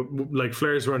wear, but like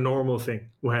flares were a normal thing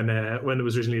when it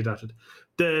was originally adapted.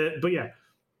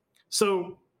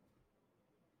 So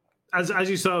as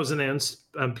you saw, it was announced,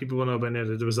 and people will know by now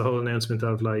that there was a whole announcement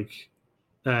of like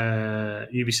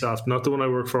Ubisoft, not the one I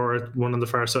work for, one on the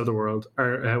far side of the world,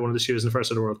 or one of the studios on the far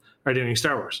side of the world, are doing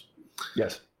Star Wars.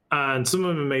 Yes. And some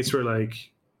of my mates were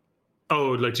like,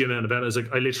 oh, like, do you know about it? I was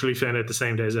like, I literally found out the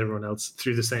same day as everyone else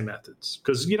through the same methods.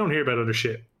 Because you don't hear about other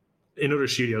shit in other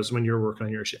studios when you're working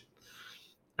on your shit.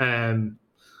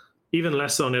 Even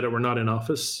less so now that we're not in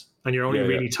office. And you're only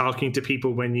really talking to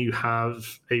people when you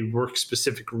have a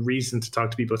work-specific reason to talk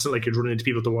to people. It's not like you're running into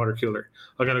people at the water cooler.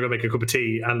 I'm going to go make a cup of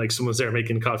tea and like someone's there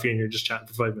making coffee and you're just chatting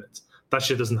for 5 minutes. That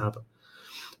shit doesn't happen.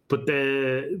 But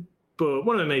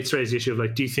one of my mates raised the issue of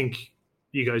like, do you think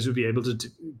you guys would be able to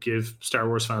give Star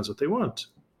Wars fans what they want?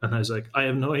 And I was like, I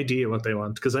have no idea what they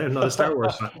want because I am not a Star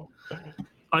Wars fan.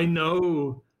 I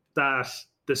know that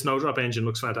the Snowdrop engine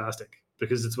looks fantastic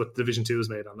because it's what Division 2 is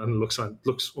made on, and it looks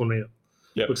unreal.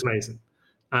 Yep. Looks amazing.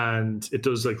 And it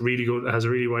does like really good, it has a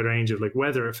really wide range of like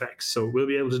weather effects. So we'll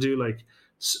be able to do like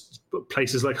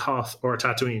places like Hoth or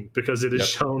Tatooine because it is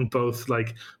shown both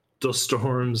like dust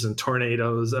storms and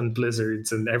tornadoes and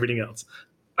blizzards and everything else.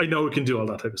 I know it can do all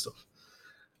that type of stuff.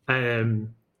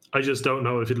 I just don't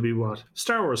know if it'll be what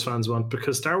Star Wars fans want,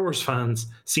 because Star Wars fans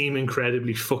seem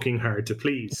incredibly fucking hard to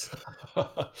please. And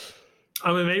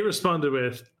my mate responded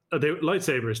with,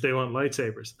 lightsabers, they want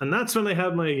lightsabers. And that's when I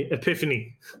had my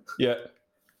epiphany. Yeah.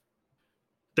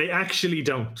 They actually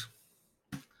don't.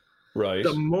 Right.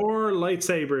 The more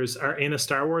lightsabers are in a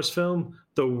Star Wars film,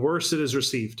 the worse it is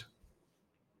received.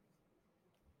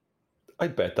 I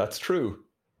bet that's true.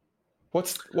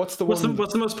 What's the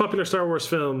most popular Star Wars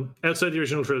film outside the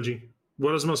original trilogy?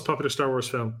 What is the most popular Star Wars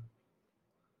film?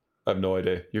 I have no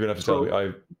idea. You're gonna have to tell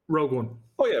me. Rogue One.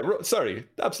 Oh yeah, sorry,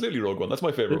 absolutely Rogue One. That's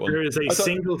my favorite one. There is a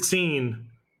single scene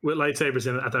with lightsabers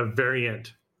in it at the very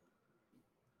end.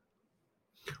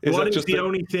 What is the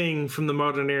only thing from the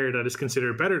modern era that is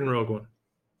considered better than Rogue One?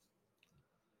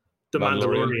 The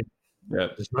Mandalorian. Yeah,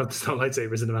 there's not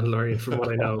lightsabers in the Mandalorian, from what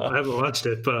I know. I haven't watched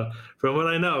it, but from what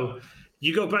I know,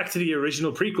 you go back to the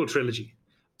original prequel trilogy.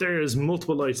 There's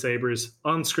multiple lightsabers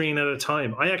on screen at a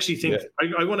time. I actually think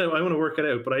I want to work it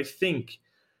out, but I think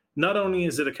not only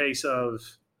is it a case of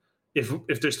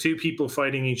if there's two people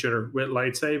fighting each other with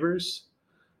lightsabers,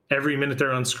 every minute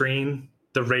they're on screen,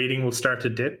 the rating will start to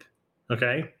dip.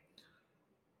 Okay,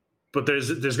 but there's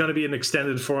going to be an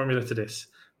extended formula to this,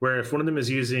 where if one of them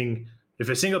is if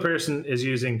a single person is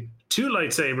using two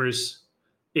lightsabers,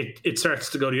 it starts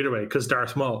to go the other way because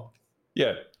Darth Maul.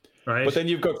 Yeah. Right. But then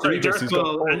you've got Grievous.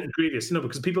 And Grievous. No,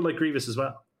 because people like Grievous as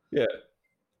well. Yeah.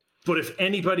 But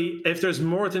if there's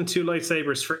more than two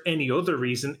lightsabers for any other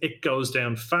reason, it goes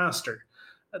down faster.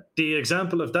 The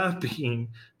example of that being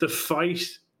the fight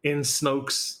in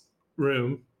Snoke's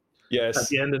room. Yes. At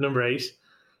the end of number 8.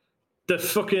 The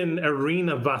fucking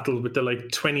arena battle with the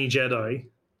like 20 Jedi.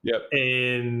 Yep.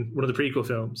 In one of the prequel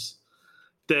films.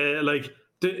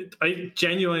 I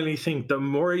genuinely think the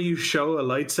more you show a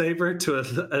lightsaber to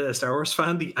a Star Wars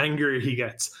fan, the angrier he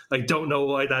gets. I don't know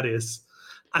why that is.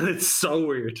 And it's so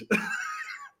weird.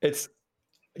 It's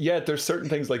there's certain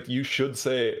things like you should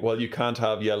say, well, you can't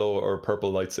have yellow or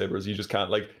purple lightsabers. You just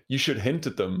can't. Like, you should hint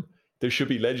at them. They should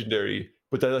be legendary,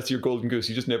 but then that's your golden goose.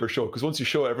 You just never show, because once you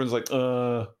show, everyone's like,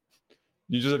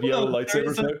 you just have yellow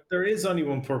lightsabers now. There is only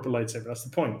one purple lightsaber. That's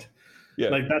the point. Yeah,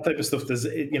 like that type of stuff.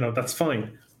 That's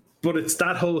fine. But it's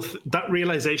that whole that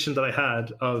realization that I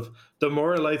had of the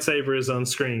more a lightsaber is on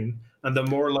screen, and the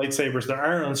more lightsabers there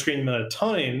are on screen at a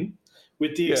time,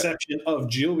 with the exception of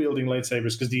dual wielding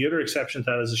lightsabers, because the other exception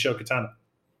to that is Ahsoka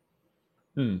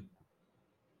Tano,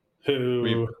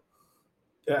 who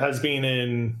has been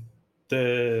in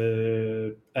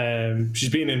she's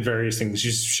been in various things.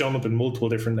 She's shown up in multiple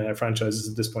different franchises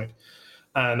at this point,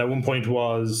 and at one point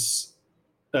was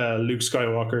Luke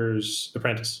Skywalker's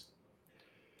apprentice.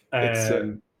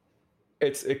 It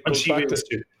goes back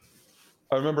to.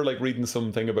 I remember like reading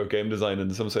something about game design,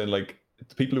 and someone saying like,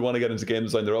 the people who want to get into game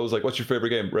design, they're always like, what's your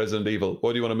favorite game? Resident Evil.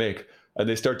 What do you want to make? And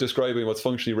they start describing what's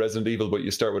functionally Resident Evil, but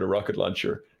you start with a rocket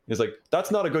launcher. It's like, that's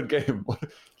not a good game.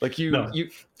 Like you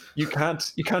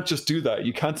can't just do that.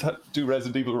 You can't do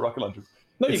Resident Evil with rocket launchers.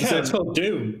 No, you can't. It's called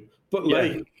Doom. But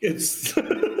like, it's you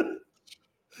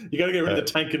got to get rid of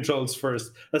the tank controls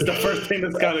first. That's the first thing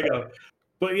that's got to go.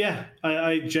 But yeah,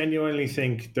 I genuinely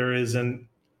think there is an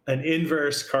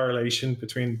inverse correlation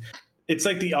between. It's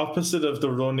like the opposite of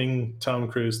the running Tom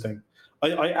Cruise thing.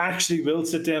 I actually will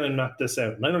sit down and map this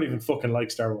out. And I don't even fucking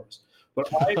like Star Wars.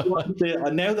 But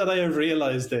now that I have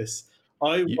realized this,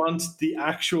 I want the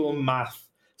actual math.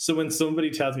 So when somebody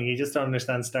tells me, you just don't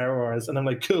understand Star Wars, and I'm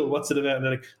like, cool, what's it about? And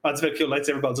they're like, oh, it's about cool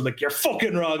lightsaber battles. I'm like, you're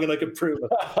fucking wrong, and I can prove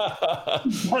it.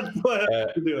 That's what I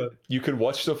have to do it. You can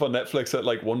watch stuff on Netflix at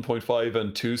like 1.5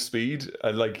 and 2 speed,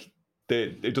 and like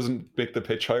it doesn't make the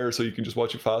pitch higher, so you can just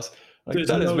watch it fast. Like,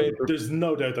 there's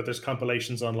no doubt that there's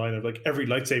compilations online of like every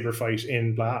lightsaber fight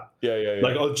in blah. Yeah.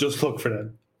 Like, I'll just look for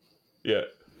them. Yeah.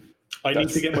 I need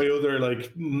to get my other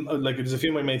like there's a few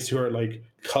of my mates who are like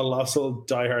colossal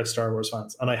diehard Star Wars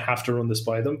fans, and I have to run this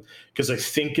by them, because I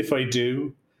think if I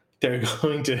do, they're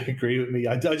going to agree with me.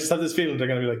 I just have this feeling they're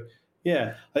going to be like,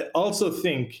 yeah. I also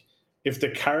think if the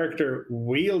character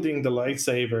wielding the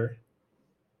lightsaber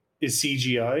is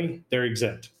CGI, they're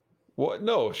exempt. What?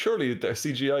 No, surely the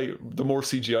CGI. The more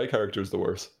CGI characters, the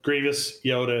worse. Grievous,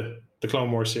 Yoda, the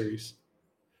Clone Wars series.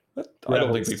 I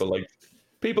don't think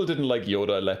people didn't like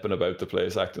Yoda leaping about the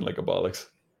place, acting like a bollocks.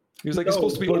 He was like, he's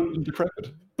supposed to be old and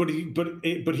decrepit. But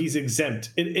he's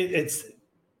exempt. It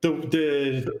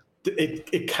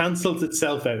cancels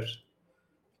itself out.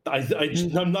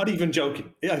 I'm not even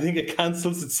joking. I think it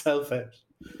cancels itself out.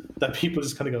 That people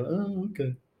just kind of go, oh,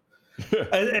 okay.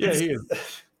 He is.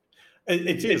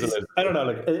 I don't know.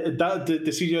 Like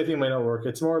the CGI thing might not work.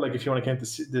 It's more like if you want to count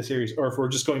the series, or if we're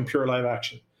just going pure live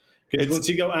action. Because once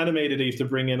you go animated, you have to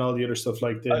bring in all the other stuff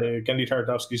like the Genndy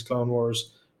Tartakovsky's Clone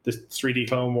Wars, the 3D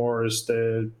Clone Wars,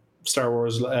 the Star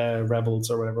Wars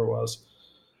Rebels, or whatever it was.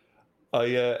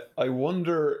 I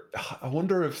wonder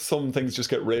if some things just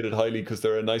get rated highly because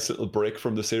they're a nice little break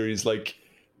from the series, like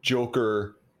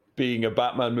Joker being a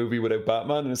Batman movie without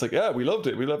Batman, and it's like, yeah, we loved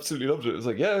it. We absolutely loved it. It's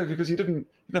like, yeah, because you didn't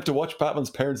have to watch Batman's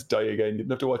parents die again. You didn't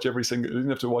have to watch you didn't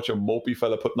have to watch a mopey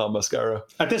fella putting on mascara.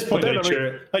 At this point, I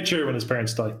cheer when his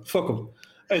parents die. Fuck him.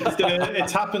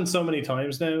 It's happened so many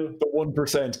times now. The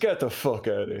 1%, get the fuck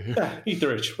out of here. Yeah, eat the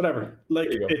rich, whatever. Like,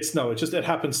 it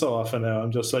happens so often now.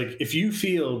 I'm just like, if you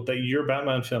feel that your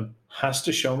Batman film has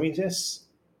to show me this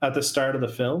at the start of the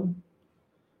film,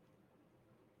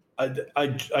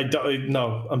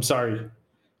 no, I'm sorry.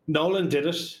 Nolan did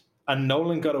it, and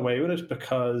Nolan got away with it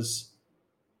because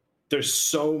there's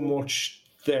so much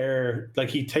there. Like,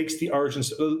 he takes the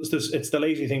origins. It's the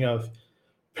lazy thing of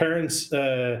parents,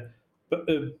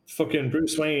 fucking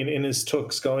Bruce Wayne in his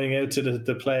tux going out to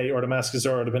the play or the Mask of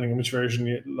Zorro, depending on which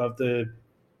version of the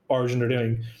origin they're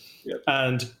doing. Yep.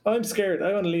 And I'm scared.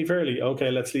 I want to leave early. Okay,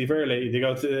 let's leave early.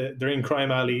 They're in Crime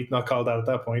Alley, not called that at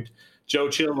that point. Joe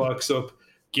Chill walks up.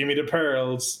 Give me the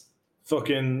pearls.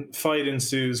 Fucking fight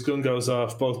ensues. Gun goes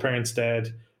off. Both parents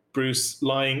dead. Bruce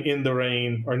lying in the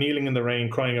rain or kneeling in the rain,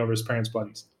 crying over his parents'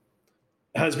 bodies.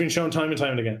 It has been shown time and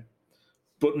time and again.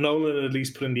 But Nolan at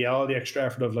least put in all the extra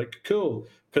effort of like, cool,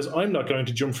 because I'm not going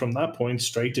to jump from that point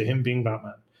straight to him being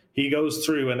Batman. He goes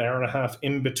through an hour and a half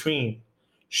in between,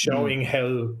 showing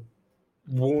how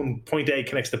point A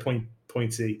connects to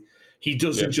point C. He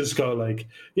doesn't just go like,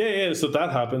 yeah, so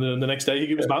that happened, and the next day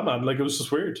he was Batman. Like, it was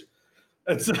just weird.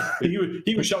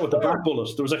 He was shot with a bat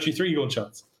bullet. There was actually 3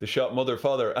 gunshots. They shot mother,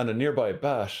 father, and a nearby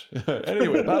bat.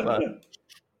 Anyway, Batman.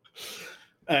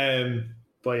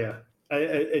 But yeah,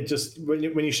 it just when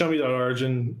you show me that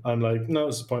origin, I'm like, no,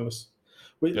 this is pointless.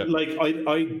 Yeah. Like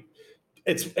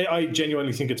I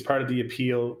genuinely think it's part of the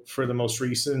appeal for the most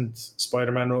recent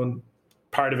Spider-Man run.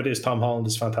 Part of it is Tom Holland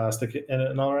is fantastic in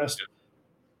it and all the rest.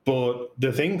 But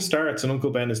the thing starts and Uncle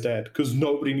Ben is dead because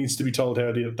nobody needs to be told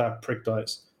how that prick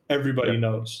dies. Everybody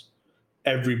knows.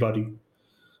 Everybody.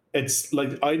 It's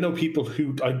like I know people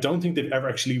who I don't think they've ever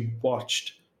actually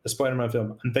watched a Spider-Man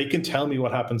film, and they can tell me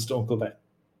what happens to Uncle Ben.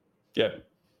 Yeah.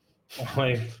 I'm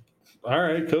like, all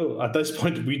right, cool. At this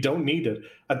point, we don't need it.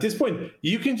 At this point,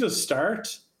 you can just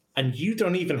start, and you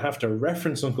don't even have to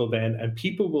reference Uncle Ben, and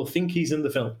people will think he's in the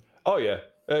film. Oh yeah.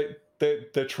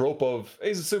 The trope of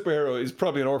he's a superhero, he's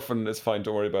probably an orphan, it's fine,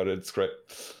 don't worry about it, it's great.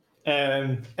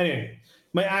 Anyway,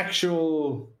 my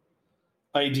actual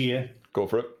idea. Go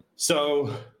for it.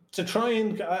 So to try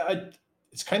and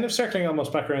it's kind of circling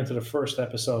almost back around to the first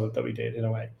episode that we did in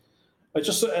a way.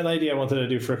 Just an idea I wanted to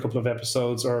do for a couple of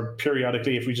episodes or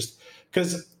periodically if we just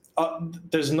because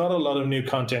there's not a lot of new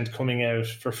content coming out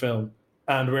for film,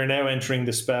 and we're now entering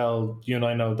the spell. You and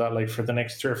I know that like for the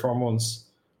next 3 or 4 months,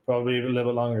 probably a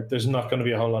little bit longer, there's not going to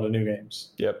be a whole lot of new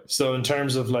games. Yep. So in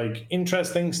terms of like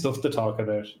interesting stuff to talk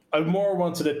about, I more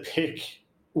wanted to pick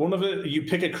one of it. You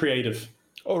pick a creative.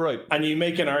 Oh, right. And you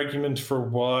make an argument for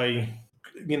why,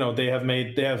 they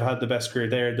have had the best career.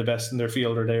 They're the best in their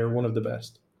field, or they're one of the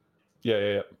best.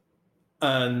 Yeah.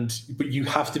 But you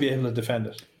have to be able to defend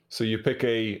it. So you pick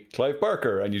a Clive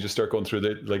Barker and you just start going through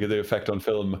the effect on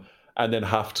film, and then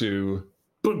have to.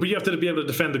 But you have to be able to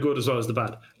defend the good as well as the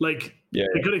bad. Like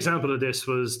a good example of this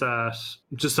was that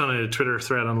just on a Twitter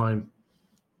thread online,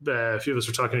 a few of us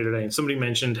were talking the other day, and somebody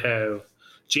mentioned how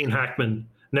Gene Hackman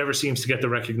never seems to get the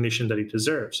recognition that he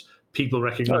deserves. People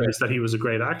recognize that he was a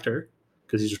great actor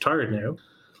because he's retired now.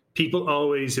 People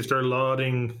always, if they're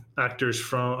lauding actors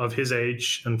of his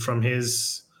age and from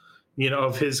his,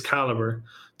 of his caliber,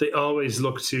 they always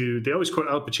quote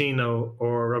Al Pacino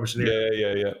or Robert De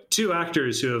Niro. Yeah. 2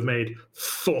 actors who have made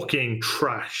fucking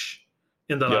trash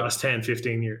in the last 10,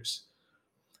 15 years.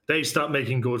 They stopped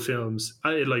making good films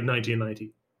in like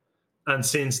 1990. And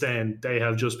since then, they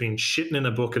have just been shitting in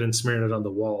a bucket and smearing it on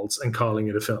the walls and calling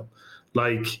it a film.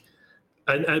 Like,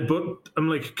 but I'm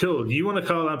like, cool. You want to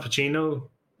call Al Pacino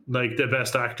like the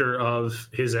best actor of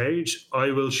his age?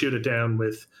 I will shoot it down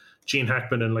with Gene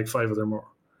Hackman and like 5 other more.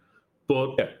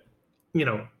 But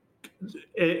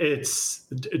it's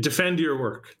defend your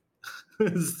work.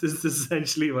 This is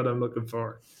essentially what I'm looking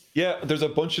for. Yeah, there's a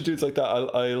bunch of dudes like that.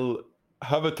 I'll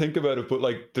have a think about it. But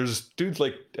like, there's dudes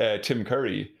like Tim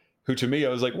Curry, who to me, I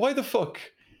was like, why the fuck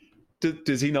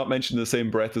does he not mention the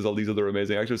same breath as all these other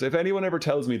amazing actors? If anyone ever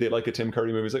tells me they like a Tim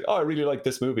Curry movie, it's like, oh, I really like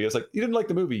this movie. It's like, you didn't like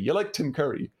the movie. You liked Tim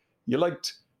Curry. You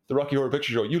liked the Rocky Horror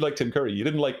Picture Show. You liked Tim Curry. You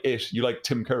didn't like it. You liked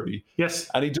Tim Curry. Yes.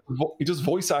 And he does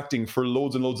voice acting for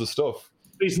loads and loads of stuff.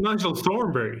 He's Nigel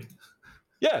Thornberry.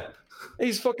 Yeah.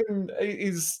 He's the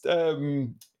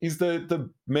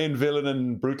main villain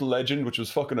in Brutal Legend, which was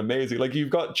fucking amazing. Like, you've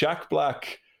got Jack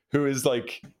Black, who is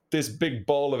like this big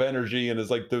ball of energy and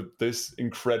is like this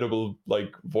incredible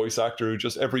like voice actor who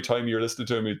just every time you're listening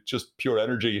to him, it's just pure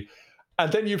energy.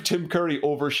 And then you've Tim Curry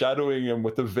overshadowing him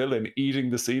with the villain eating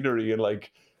the scenery and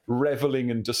like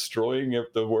reveling and destroying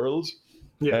the world.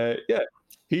 Yeah.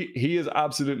 He is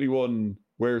absolutely one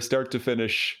where start to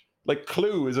finish. Like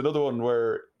Clue is another one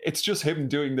where it's just him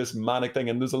doing this manic thing,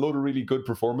 and there's a load of really good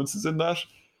performances in that.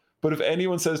 But if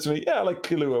anyone says to me, "Yeah, I like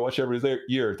Clue, I watch every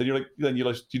year," then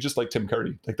you just like Tim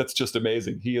Curry. Like, that's just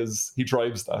amazing. He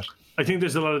drives that. I think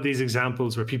there's a lot of these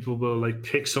examples where people will like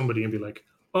pick somebody and be like,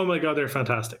 "Oh my god, they're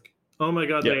fantastic. Oh my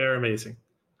god, they are amazing."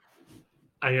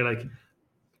 And you're like,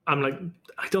 I'm like,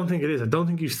 I don't think it is. I don't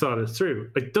think you've thought it through.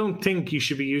 I don't think you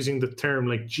should be using the term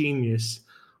like genius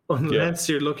unless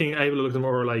you're able to look at them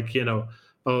over like,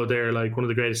 oh, they're like one of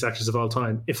the greatest actors of all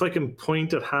time. If I can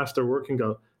point at half their work and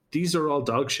go, these are all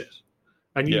dog shit,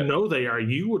 and they are,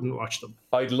 you wouldn't watch them.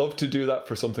 I'd love to do that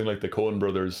for something like the Coen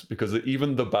brothers, because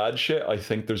even the bad shit, I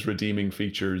think there's redeeming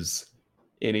features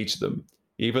in each of them.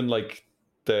 Even like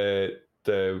the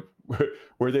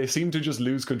where they seem to just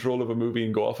lose control of a movie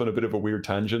and go off on a bit of a weird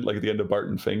tangent, like at the end of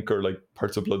Barton Fink or like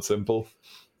parts of Blood Simple,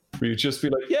 where you just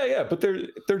feel like, but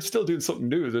they're still doing something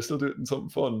new, they're still doing something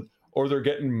fun, or they're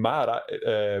getting mad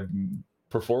at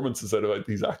performances out of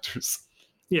these actors.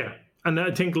 Yeah, and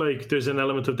I think like there's an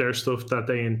element of their stuff that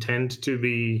they intend to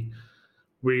be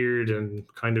weird and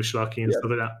kind of schlocky and stuff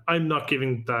like that. I'm not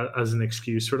giving that as an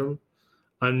excuse for them.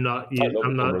 I'm not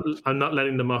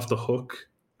letting them off the hook,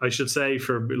 I should say,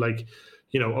 for like,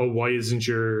 why isn't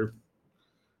your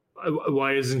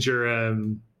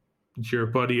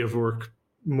body of work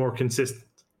more consistent?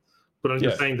 But I'm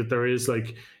just saying that there is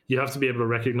like, you have to be able to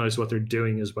recognize what they're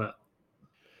doing as well.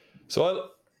 So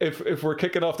if we're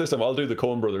kicking off this time, I'll do the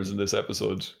Coen Brothers in this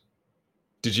episode.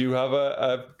 Did you have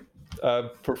a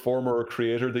performer or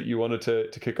creator that you wanted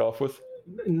to kick off with?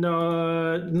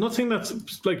 No, nothing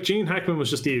that's like Gene Hackman was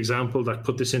just the example that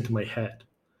put this into my head.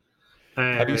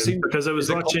 Have you seen? Because I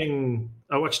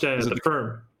watched The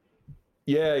Firm.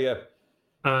 Yeah.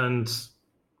 And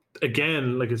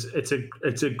again, like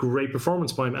it's a great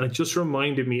performance by him, and it just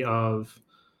reminded me of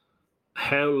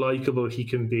how likable he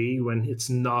can be when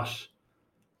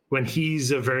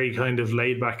he's a very kind of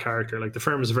laid back character. Like The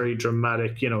Firm is very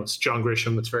dramatic, it's John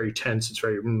Grisham, it's very tense, it's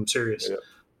very serious. Yeah.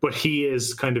 But he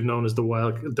is kind of known as the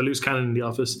loose cannon in the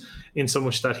office, in so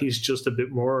much that he's just a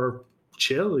bit more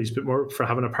chill. He's a bit more for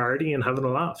having a party and having a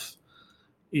laugh,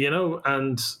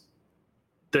 and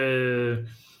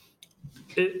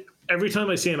every time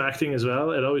I see him acting as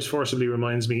well, it always forcibly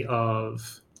reminds me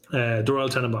of the Royal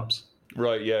Tenenbaums.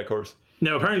 Right, yeah, of course.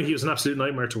 Now, apparently he was an absolute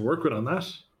nightmare to work with on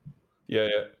that. Yeah.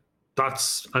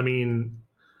 I'm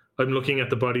looking at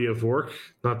the body of work,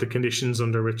 not the conditions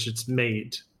under which it's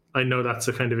made. I know that's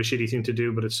a kind of a shitty thing to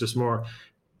do, but it's just more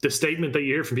the statement that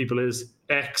you hear from people is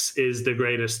X is the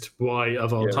greatest Y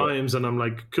of all times. And I'm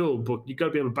like, cool, but you got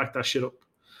to be able to back that shit up,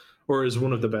 or is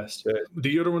one of the best. Yeah.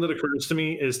 The other one that occurs to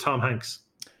me is Tom Hanks.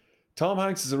 Tom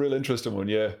Hanks is a real interesting one,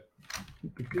 yeah.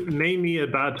 Name me a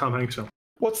bad Tom Hanks film.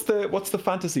 What's the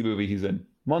fantasy movie he's in?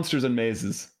 Monsters and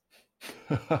Mazes.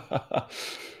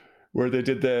 Where they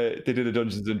did a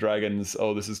Dungeons and Dragons,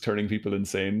 this is turning people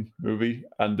insane movie,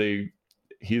 and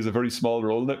he has a very small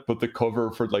role in it, but the cover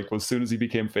for as soon as he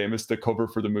became famous, the cover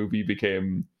for the movie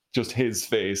became just his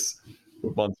face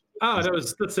with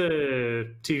monsters. That's a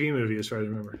TV movie as far as I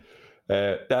remember.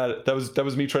 That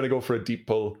was me trying to go for a deep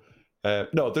pull.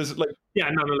 No, there's like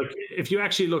if you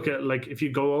actually look at if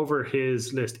you go over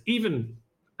his list, even,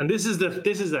 and this is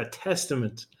a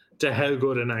testament to how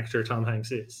good an actor Tom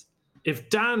Hanks is.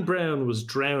 If Dan Brown was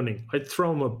drowning, I'd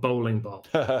throw him a bowling ball.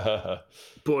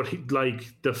 But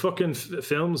the fucking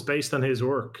films based on his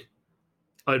work,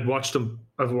 I'd watched them.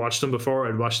 I've watched them before.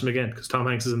 I'd watch them again because Tom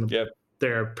Hanks is in them. Yep.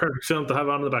 They're a perfect film to have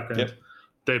on in the background.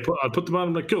 Yep. I'll put them on.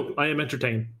 I'm like, cool. I am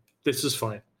entertained. This is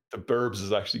fine. The Burbs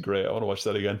is actually great. I want to watch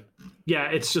that again.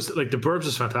 Yeah, it's just The Burbs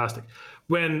is fantastic.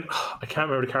 When I can't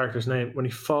remember the character's name, when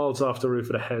he falls off the roof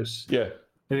of the house. Yeah.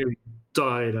 And he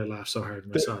died. I laughed so hard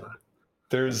when I saw that.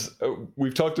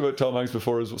 We've talked about Tom Hanks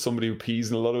before as somebody who pees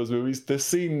in a lot of his movies. This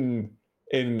scene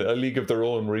in A League of Their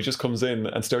Own where he just comes in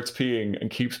and starts peeing and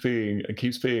keeps peeing and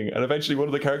keeps peeing, and eventually one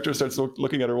of the characters starts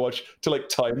looking at her watch to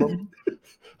time him.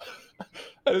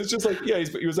 And it's just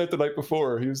he was out the night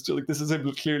before. He was just this is him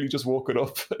clearly just woken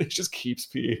up and he just keeps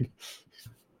peeing.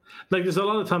 There's a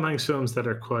lot of Tom Hanks films that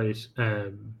are quite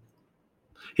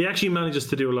he actually manages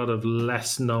to do a lot of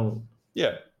less known.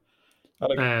 Yeah.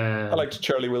 I liked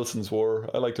Charlie Wilson's War.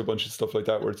 I liked a bunch of stuff like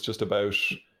that where it's just about.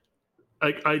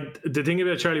 The thing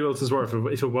about Charlie Wilson's War,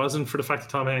 if it wasn't for the fact that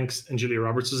Tom Hanks and Julia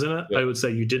Roberts was in it, I would say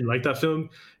you didn't like that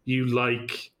film. You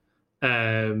like,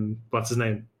 what's his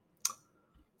name?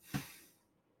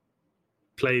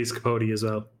 Plays Capote as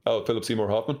well. Oh, Philip Seymour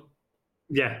Hoffman.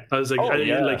 Yeah, I was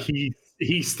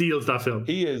he steals that film.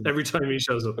 He is every time he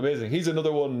shows up. Amazing. He's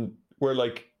another one where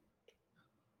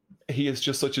he is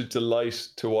just such a delight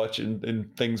to watch in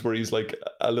things where he's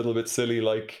a little bit silly,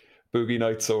 like Boogie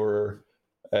Nights or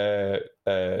Big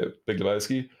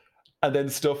Lebowski, and then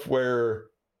stuff where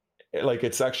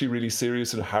it's actually really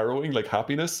serious and harrowing, like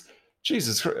Happiness.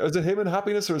 Jesus, is it him in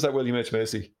Happiness or is that William H.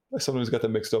 Macy? I sometimes get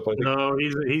them mixed up. I think. No,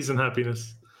 he's in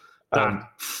Happiness. That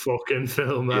fucking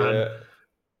film, man.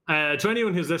 Yeah. To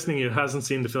anyone who's listening who hasn't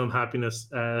seen the film Happiness,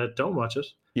 don't watch it.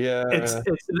 Yeah,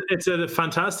 it's a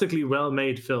fantastically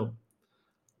well-made film,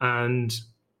 and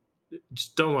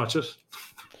just don't watch it.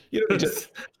 That's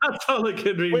all I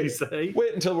can really say.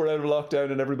 Wait until we're out of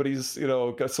lockdown and everybody's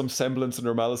got some semblance of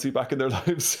normalcy back in their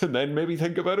lives, and then maybe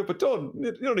think about it. But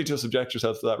you don't need to subject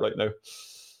yourself to that right now.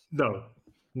 No,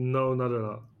 not at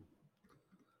all.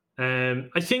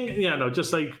 I think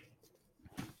just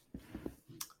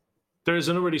there's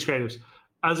a number of these creatives.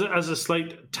 As a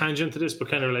slight tangent to this, but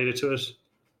kind of related to it,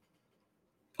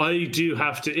 I do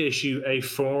have to issue a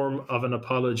form of an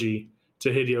apology to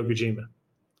Hideo Kojima.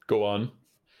 Go on.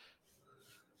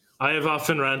 I have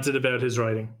often ranted about his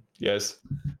writing. Yes.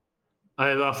 I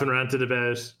have often ranted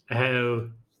about how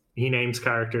he names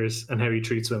characters and how he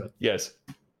treats women. Yes.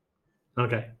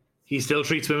 Okay. He still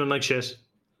treats women like shit.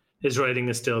 His writing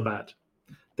is still bad.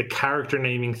 The character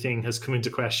naming thing has come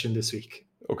into question this week.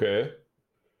 Okay.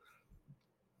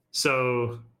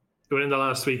 So, within the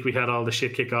last week, we had all the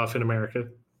shit kick off in America.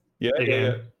 Yeah, again.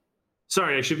 Yeah.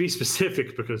 Sorry, I should be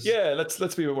specific because... Yeah, let's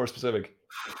be a bit more specific.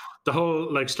 the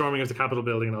whole like storming of the Capitol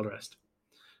building and all the rest.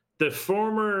 The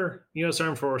former U.S.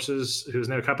 Armed Forces, who's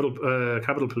now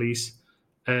Capitol Police,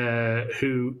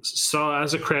 who saw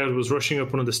as a crowd was rushing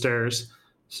up one of the stairs.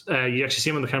 You actually see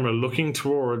him on the camera looking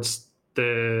towards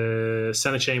the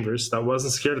Senate chambers that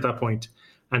wasn't secured at that point,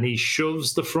 and he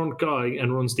shoves the front guy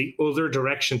and runs the other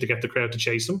direction to get the crowd to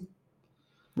chase him.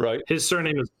 Right. His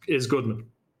surname is Goodman.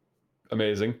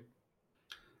 Amazing.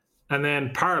 And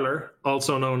then Parler,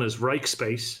 also known as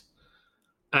Reichspace,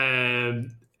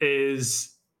 is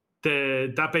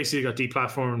that basically got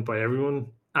deplatformed by everyone.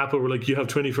 Apple were like, you have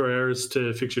 24 hours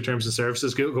to fix your terms and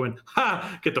services. Google went,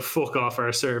 get the fuck off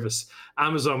our service.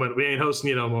 Amazon went, we ain't hosting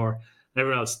you no more.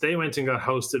 Everyone else, they went and got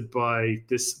hosted by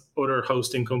this other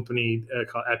hosting company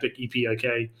called Epic,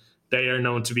 EPIK. They are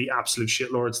known to be absolute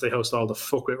shitlords. They host all the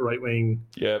fuckwit right-wing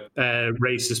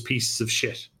racist pieces of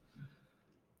shit.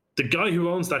 The guy who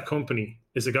owns that company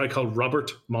is a guy called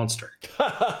Robert Monster.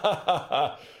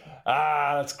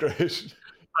 That's great.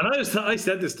 And I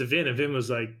said this to Vin, and Vin was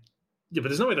like, yeah, but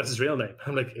there's no way that's his real name.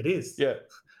 I'm like, it is. Yeah.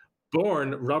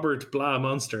 Born Robert Blah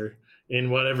Monster in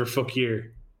whatever fuck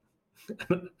year.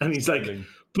 And he's like,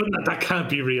 but that can't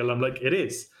be real. I'm like, it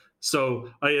is. So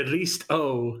I at least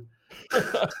owe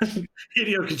Hideo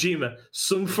Kojima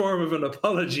some form of an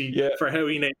apology for how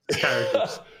he named his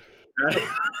characters.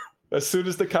 As soon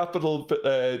as the Capitol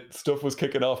stuff was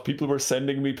kicking off, people were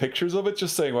sending me pictures of it,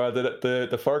 just saying, wow,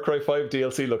 the Far Cry 5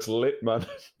 DLC looks lit, man.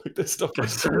 Like, this stuff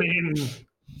looks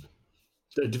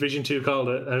the Division 2 called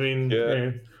it. I mean,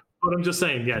 but I'm just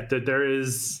saying, that there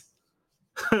is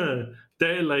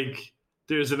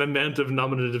there's an amount of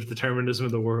nominative determinism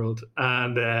in the world.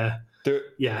 And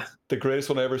the greatest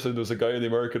one I ever said was a guy in the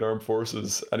American Armed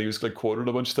Forces, and he was like quoted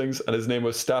a bunch of things, and his name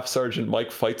was Staff Sergeant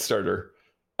Mike Fightstarter.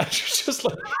 And you're just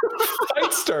like,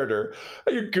 Fightstarter?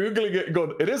 And you're Googling it and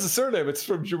going, it is a surname, it's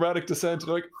from Germanic descent. And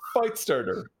you're like,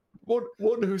 Fightstarter.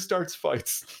 One who starts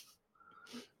fights.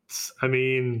 I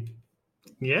mean,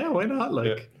 yeah, why not?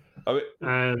 Like, I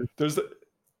mean, there's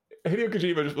Hideo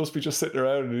Kojima must be just sitting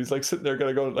around, and he's like sitting there kind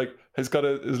of going, like, he's got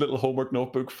his little homework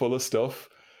notebook full of stuff.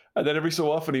 And then every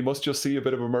so often he must just see a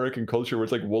bit of American culture where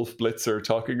it's like Wolf Blitzer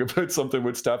talking about something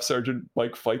with Staff Sergeant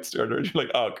Mike Fightstarter. And you're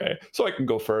like, okay, so I can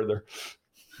go further.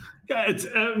 Yeah,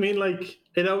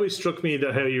 it always struck me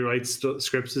that how he writes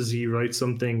scripts is he writes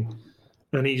something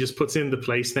and he just puts in the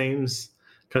place names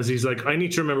because he's like, I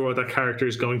need to remember what that character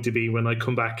is going to be when I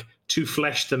come back to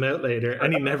flesh them out later,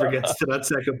 and he never gets to that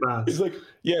second pass. He's like,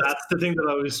 yes, that's the thing that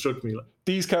always struck me.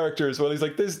 These characters, well, he's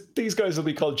like, these guys will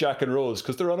be called Jack and Rose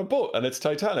because they're on a boat and it's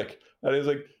Titanic, and he's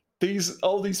like,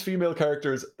 all these female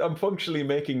characters, I'm functionally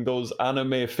making those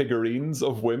anime figurines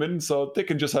of women, so they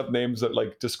can just have names that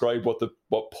like describe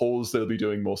what pose they'll be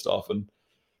doing most often.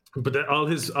 But all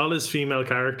his female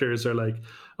characters are like,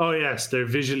 oh yes, they're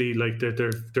visually like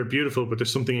they're beautiful, but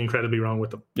there's something incredibly wrong with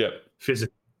them. Yeah,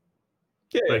 physically.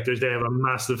 Yeah, like they have a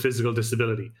massive physical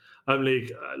disability. I'm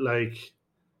like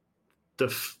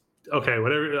okay,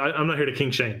 whatever. I'm not here to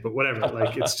kink shame, but whatever.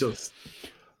 Like, it's just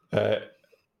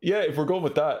if we're going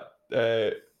with that,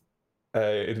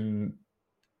 in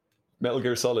Metal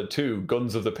Gear Solid 2,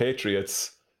 Guns of the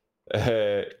Patriots,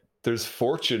 there's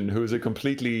Fortune, who's a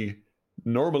completely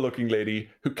normal-looking lady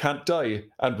who can't die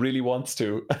and really wants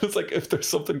to. And it's like, if there's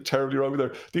something terribly wrong with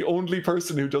her, the only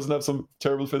person who doesn't have some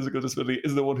terrible physical disability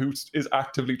is the one who is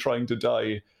actively trying to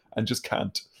die and just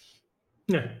can't.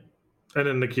 Yeah. And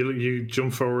then like you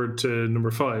jump forward to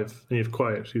number 5 and you have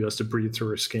Quiet, who has to breathe through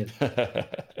her skin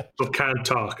but can't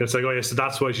talk. It's like, oh yeah, so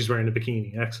that's why she's wearing a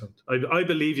bikini. Excellent. I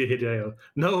believe you, Hideo.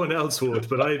 No one else would,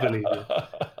 but I believe you.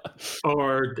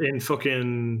 Or in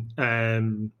fucking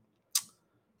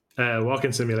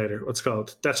walking simulator, what's it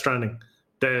called? Death Stranding.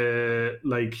 There's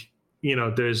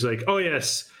like, oh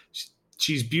yes,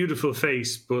 she's beautiful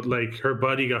face, but like her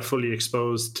body got fully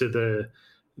exposed to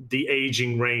the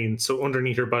aging rain, so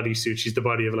underneath her bodysuit she's the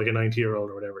body of like a 90-year-old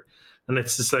or whatever, and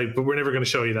it's just like, but we're never going to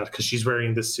show you that because she's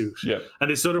wearing this suit. Yeah. And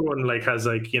this other one like has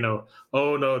like,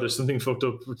 oh no, there's something fucked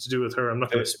up to do with her. I'm not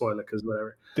going to spoil it because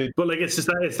whatever. But like, it's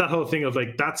that whole thing of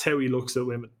like, that's how he looks at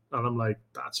women, and I'm like,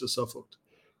 that's just so fucked.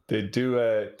 They do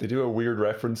a weird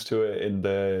reference to it in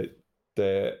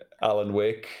the Alan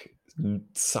Wake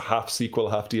half sequel,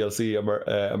 half DLC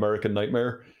American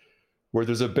Nightmare, where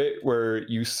there's a bit where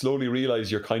you slowly realize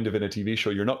you're kind of in a TV show.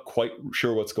 You're not quite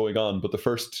sure what's going on, but the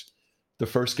first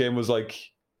game was like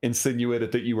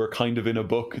insinuated that you were kind of in a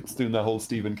book. It's doing that whole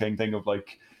Stephen King thing of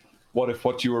like, what if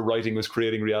what you were writing was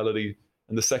creating reality?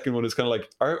 And the second one is kind of like,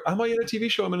 am I in a TV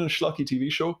show? I'm in a schlocky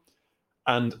TV show.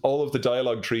 And all of the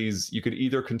dialogue trees, you can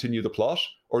either continue the plot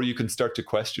or you can start to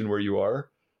question where you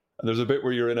are. and there's a bit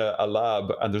where you're in a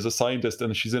lab, and there's a scientist,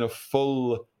 and she's in a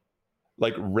full,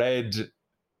 like, red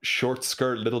short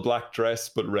skirt, little black dress,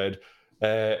 but red,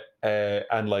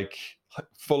 and like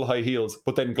full high heels,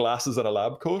 but then glasses and a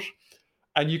lab coat.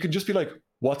 And you can just be like,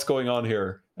 what's going on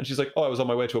here? And she's like, oh, I was on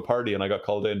my way to a party and I got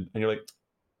called in. And you're like,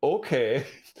 okay,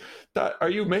 are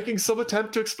you making some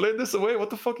attempt to explain this away? What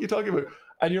the fuck are you talking about?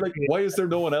 And you're like, why is there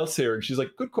no one else here? And she's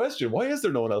like, good question. Why is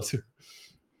there no one else here?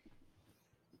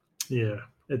 Yeah,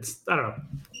 it's, I don't know.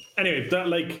 Anyway, that,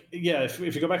 like, yeah, if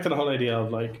you go back to the whole idea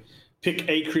of like, pick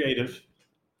a creative,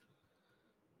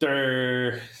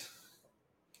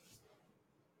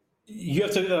 you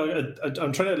have to,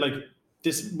 I'm trying to, like,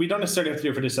 this, we don't necessarily have to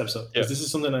do it for this episode, because this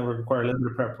is something that would require a little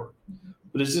bit of prep work.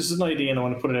 But this is an idea, and I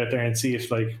want to put it out there and see if,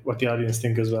 like, what the audience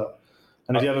think as well.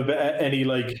 And if you have a bit, any,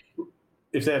 like,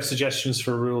 if they have suggestions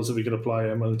for rules that we could apply,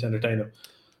 I'm willing to entertain them.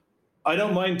 I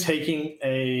don't mind taking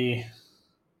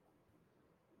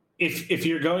if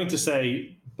you're going to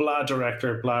say blah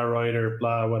director, blah writer,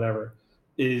 blah whatever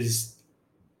is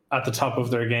at the top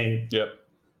of their game. Yep.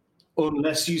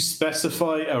 Unless you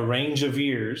specify a range of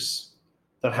years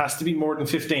that has to be more than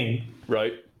 15,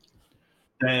 right?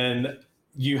 Then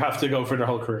you have to go for their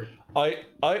whole career.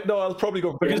 I'll probably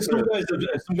go, because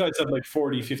some guys have like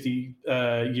 40, 50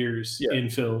 years in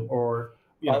film, or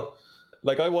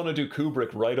I want to do Kubrick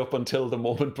right up until the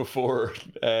moment before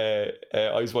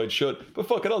Eyes Wide Shut. But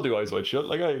fuck it, I'll do Eyes Wide Shut.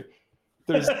 Why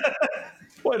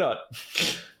not?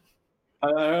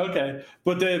 Okay,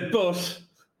 but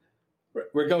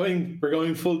we're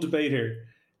going full debate here.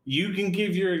 You can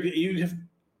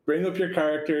bring up your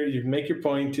character. You can make your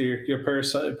point to your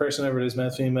person, whoever it is, male,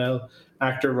 female,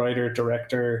 actor, writer,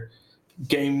 director,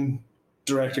 game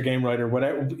director, game writer,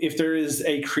 whatever. If there is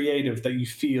a creative that you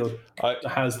feel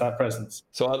has that presence,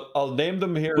 so I'll name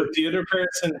them here. But the other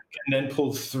person can then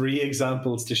pull 3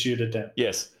 examples to shoot it down.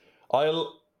 Yes,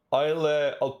 I'll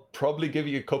probably give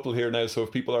you a couple here now. So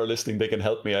if people are listening, they can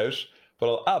help me out. But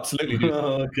I'll absolutely do.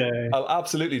 Okay. I'll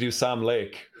absolutely do Sam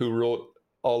Lake, who wrote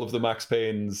all of the Max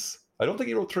Payne's. I don't think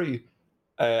he wrote 3.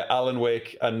 Alan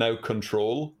Wake and now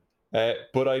Control.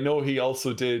 But I know he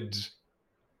also did.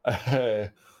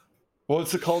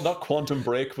 What's it called? Not Quantum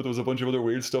Break, but there was a bunch of other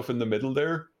weird stuff in the middle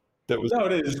there. No,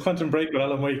 it is Quantum Break with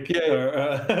Alan Wake.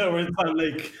 Yeah. Or Sam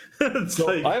Lake.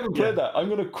 I haven't played that. I'm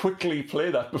going to quickly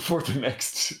play that before the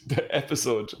next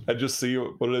episode and just see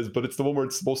what it is. But it's the one where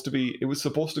it was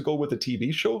supposed to go with a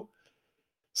TV show.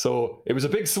 So it was a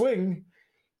big swing,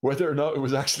 whether or not it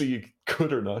was actually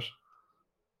good or not.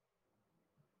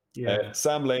 Yeah.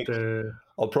 Sam Lake.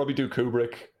 I'll probably do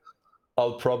Kubrick.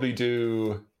 I'll probably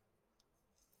do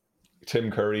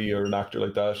Tim Curry or an actor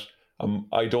like that.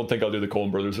 I don't think I'll do the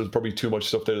Coen Brothers. There's probably too much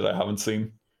stuff there that I haven't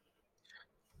seen.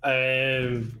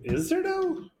 Is there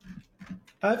though?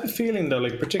 I have a feeling though,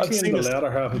 like particularly in the latter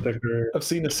half of their career. I've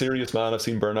seen A Serious Man. I've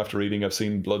seen Burn After Reading. I've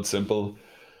seen Blood Simple.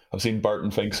 I've seen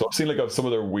Barton Fink. So I've seen like some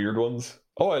of their weird ones.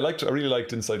 Oh, I really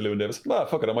liked Inside Llewyn Davis.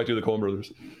 Fuck it, I might do the Coen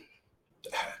Brothers.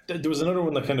 There was another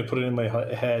one that kind of put it in my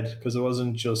head because it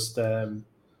wasn't just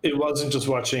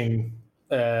watching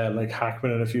like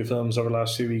Hackman in a few films over the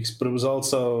last few weeks, but it was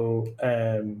also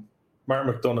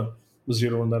Martin McDonagh was the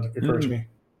other one that occurred to me.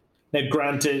 Now,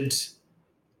 granted,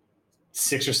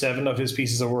 6 or 7 of his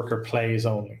pieces of work are plays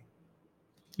only.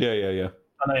 Yeah.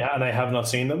 And I have not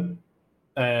seen them.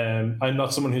 I'm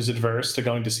not someone who's adverse to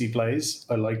going to see plays.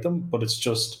 I like them, but it's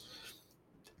just,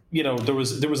 there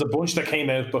was a bunch that came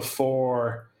out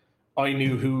before I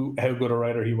knew how good a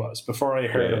writer he was, before I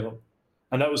heard of him,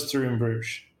 and that was through In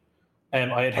Bruges.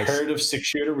 I had heard of Six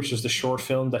Shooter, which was the short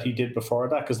film that he did before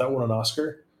that, because that won an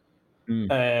Oscar.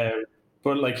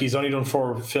 But like he's only done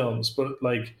 4 films, but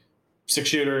like Six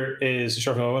Shooter is a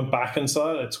short film. I went back and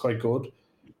saw it; it's quite good.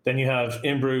 Then you have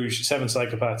In Bruges, 7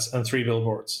 Psychopaths, and 3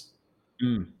 Billboards.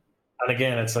 And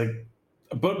again, it's like,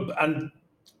 and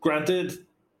granted,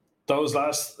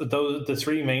 the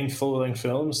 3 main full-length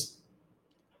films,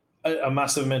 a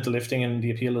massive amount of lifting and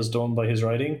the appeal is done by his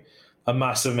writing. A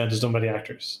massive amount is done by the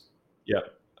actors. Yeah,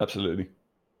 absolutely.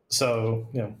 So,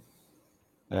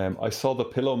 I saw The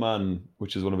Pillow Man,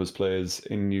 which is one of his plays,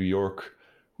 in New York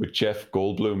with Jeff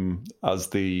Goldblum as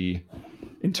the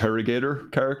interrogator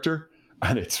character,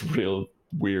 and it's real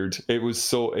weird.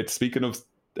 It's speaking of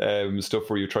stuff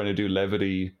where you're trying to do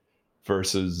levity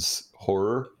versus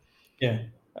horror. Yeah.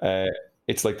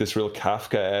 It's like this real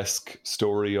Kafka-esque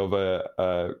story of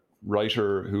a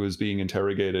writer who is being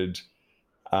interrogated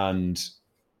and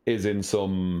is in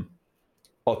some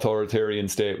authoritarian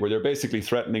state where they're basically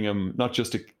threatening him not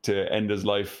just to end his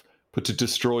life, but to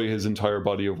destroy his entire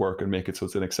body of work and make it so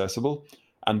it's inaccessible.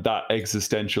 And that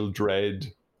existential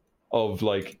dread of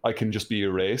like I can just be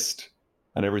erased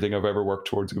and everything I've ever worked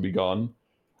towards could be gone.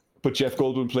 But Jeff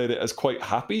Goldblum played it as quite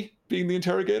happy being the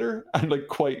interrogator and like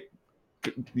quite,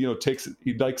 he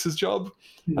likes his job,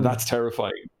 and that's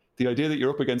terrifying. The idea that you're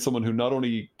up against someone who not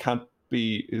only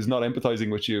is not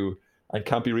empathizing with you and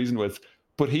can't be reasoned with,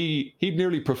 but he'd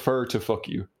nearly prefer to fuck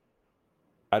you.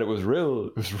 And it was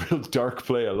real dark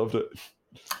play. I loved it.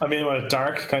 I mean, well,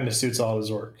 dark kind of suits all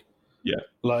his work. Yeah.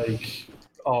 Like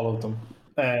all of them.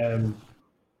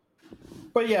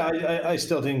 But yeah, I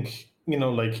still think, you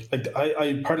know, like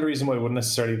I part of the reason why I wouldn't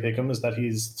necessarily pick him is that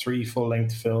he's 3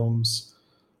 full-length films,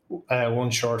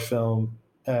 1 short film.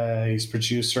 He's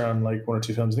producer on like 1 or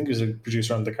 2 films. I think he was a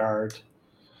producer on The Guard.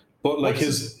 But like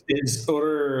his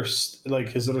other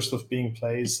stuff being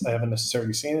plays, I haven't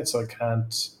necessarily seen it, so I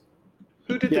can't.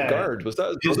 Who did The Guard? Was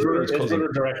that his brother? His brother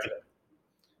directed it.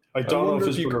 I don't know if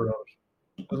his brother wrote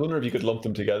it. I was wondering if you could lump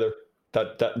them together.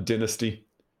 That dynasty.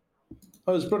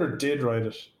 Oh, his brother did write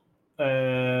it.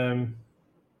 I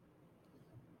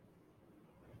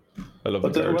love The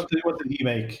Guard. What did he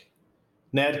make?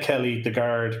 Ned Kelly, The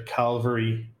Guard,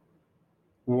 Calvary,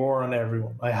 War on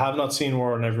Everyone. I have not seen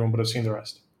War on Everyone, but I've seen the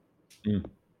rest.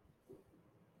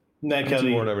 Ned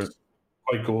Kelly,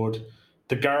 quite good.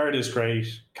 The Guard is great.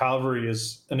 Calvary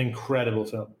is an incredible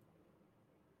film.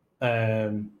 I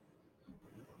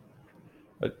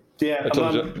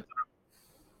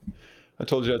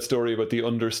told you that story about the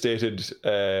understated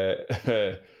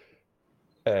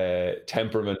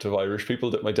temperament of Irish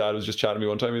people that my dad was just chatting to me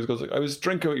one time. He goes, like, I was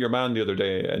drinking with your man the other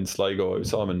day in Sligo. I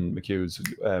saw him in McHugh's.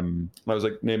 And I was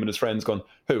like naming his friends, going,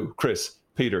 who? Chris,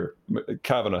 Peter,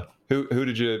 Kavanagh. Who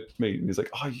did you meet? And he's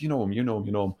like, oh, you know him.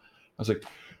 I was like,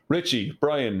 Richie,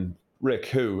 Brian, Rick,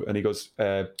 who? And he goes,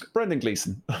 Brendan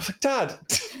Gleeson. I was like, Dad.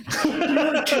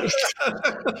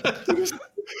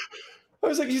 I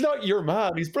was like, he's not your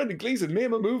man. He's Brendan Gleeson.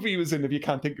 Name a movie he was in if you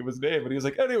can't think of his name. And he was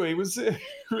like, anyway, he was in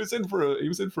for a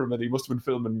minute. He must have been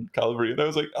filming Calvary. And I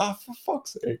was like, for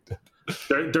fuck's sake.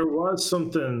 There was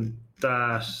something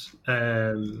that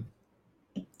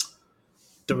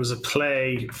there was a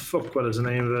play. Fuck, what is the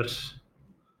name of it?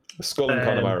 Skull and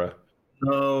Connemara.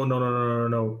 No.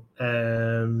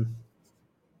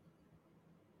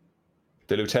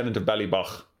 The Lieutenant of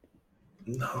Ballybach.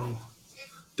 No.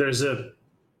 There's a...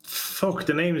 Fuck,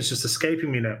 the name is just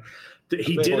escaping me now.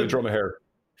 He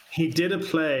did a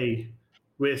play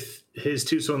with his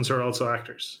 2 sons who are also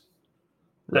actors.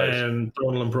 Right.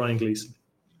 Donald and Brian Gleeson.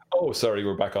 Oh, sorry,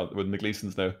 we're back on with the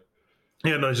Gleesons now.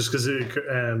 Yeah, no, just because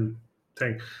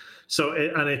thing. So,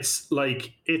 it's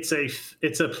like it's a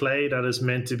play that is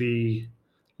meant to be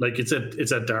like it's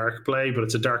a dark play, but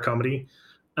it's a dark comedy,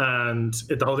 and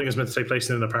the whole thing is meant to take place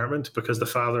in an apartment because the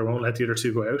father won't let the other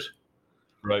 2 go out.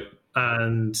 Right.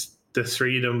 And the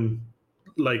 3 of them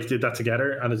like did that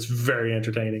together, and it's very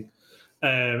entertaining.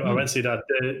 I went to see that.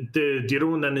 The other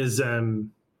one then is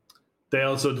they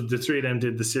also, the 3 of them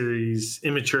did the series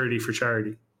Immaturity for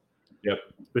Charity. Yep.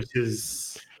 Which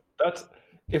is that's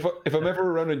if I'm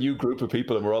ever around a new group of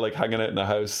people and we're all like hanging out in a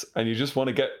house and you just want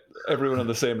to get everyone on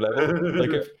the same level,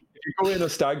 like if you go in a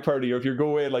stag party or if you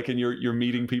go away like and you're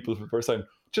meeting people for the first time,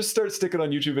 just start sticking on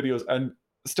YouTube videos and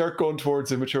start going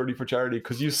towards Immaturity for Charity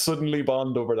because you suddenly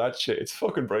bond over that shit. It's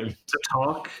fucking brilliant.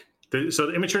 So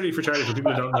the Immaturity for Charity, for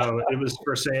people who don't know, it was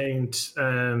for St.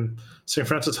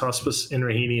 Francis Hospice in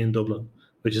Raheny in Dublin,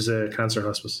 which is a cancer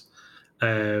hospice.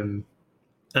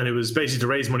 And it was basically to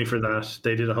raise money for that.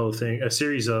 They did a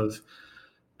series of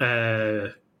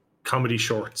comedy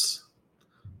shorts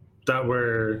that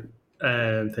were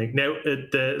now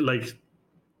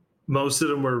most of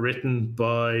them were written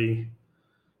by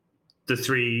the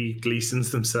 3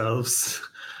 Gleesons themselves,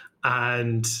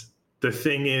 and the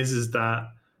thing is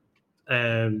that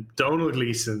Donald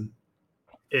Gleeson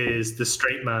is the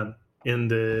straight man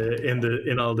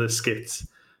in all the skits.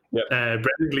 Yep.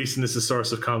 Brendan Gleeson is the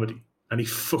source of comedy, and he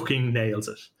fucking nails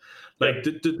it. Like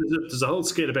there's a whole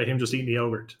skit about him just eating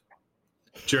yogurt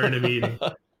during a meeting,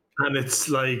 and it's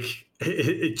like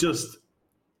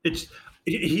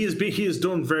he has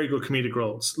done very good comedic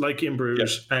roles, like in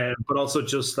Bruges, but also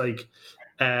just like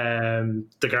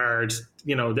The Guard.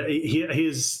 You know,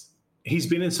 he's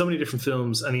been in so many different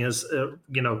films, and he has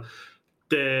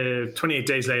the 28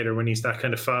 Days Later, when he's that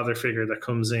kind of father figure that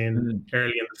comes in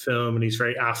early in the film, and he's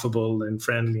very affable and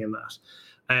friendly in that.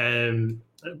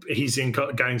 He's in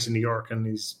Gangs in New York, and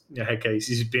he's head case.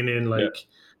 He's been in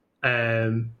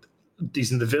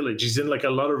he's in The Village. He's in like a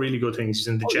lot of really good things. He's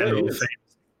in The General.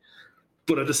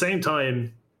 But at the same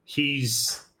time,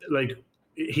 he's like,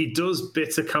 he does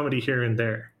bits of comedy here and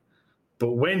there,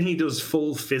 But when he does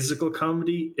full physical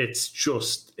comedy, it's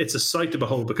a sight to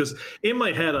behold. Because in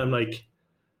my head, I'm like,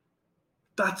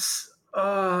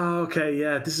 okay,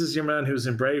 yeah, this is your man who's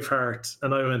in Braveheart,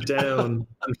 and I went down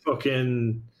and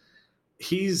fucking,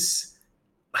 he's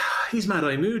Mad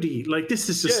Eye Moody. Like, this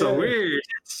is just so weird.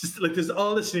 It's just like there's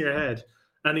all this in your head,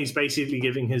 and he's basically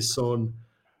giving his son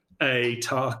a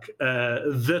talk,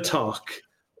 the talk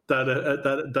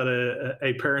that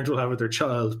a parent will have with their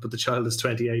child, but the child is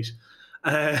 28.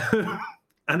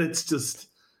 And it's just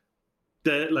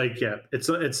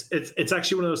it's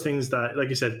actually one of those things that, like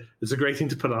you said, it's a great thing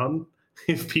to put on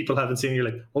if people haven't seen it. You're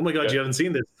like, oh my god, you haven't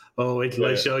seen this? Oh, wait till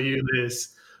I show you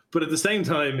this. But at the same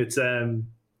time, it's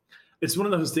one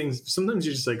of those things. Sometimes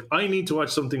you're just like, I need to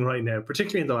watch something right now,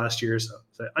 particularly in the last year or so.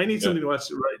 I need something to watch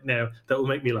right now that will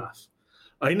make me laugh.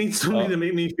 I need something to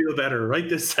make me feel better right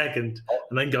this second,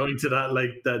 and I'm going to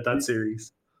that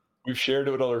series. We've shared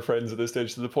it with all our friends at this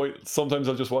stage, to the point sometimes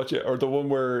I'll just watch it. Or the one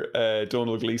where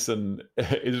Donald Gleeson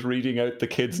is reading out the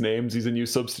kids' names. He's a new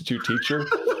substitute teacher.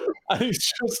 And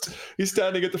he's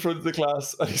standing at the front of the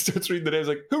class, and he starts reading the names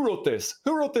like, who wrote this?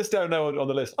 Who wrote this down now on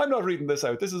the list? I'm not reading this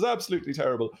out. This is absolutely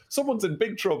terrible. Someone's in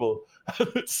big trouble. And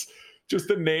it's just,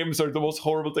 the names are the most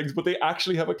horrible things, but they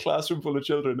actually have a classroom full of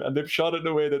children, and they've shot it in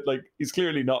a way that, like, he's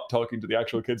clearly not talking to the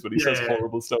actual kids, but he says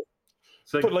horrible stuff.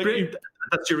 It's like, but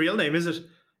that's your real name, is it?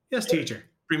 Yes, teacher.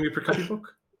 Bring me your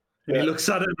copybook. And he looks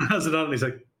at it and has it on, and he's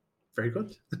like, very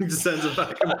good. And he just sends it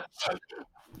back.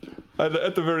 And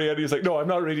at the very end, he's like, no, I'm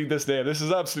not reading this name. This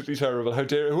is absolutely terrible. How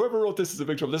dare whoever wrote this is a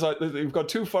big trouble. You've gone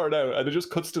too far now. And it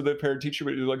just cuts to the parent-teacher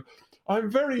meeting. He's like,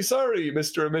 I'm very sorry,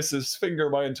 Mr. and Mrs. Finger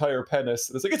my entire penis.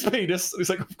 And it's like, it's penis. And he's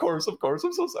like, of course. I'm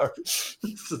so sorry.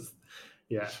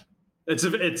 Yeah. It's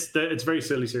very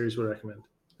silly series. Would recommend.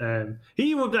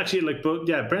 He would actually like, but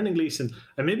yeah, Brendan Gleeson,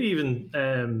 and maybe even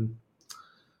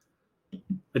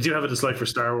I do have a dislike for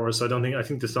Star Wars, so I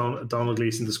think this Donald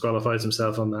Gleeson disqualifies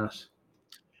himself on that.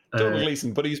 Donald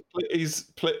Gleeson, but he's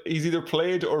either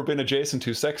played or been adjacent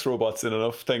to sex robots in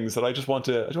enough things that I just want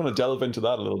to delve into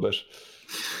that a little bit.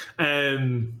 I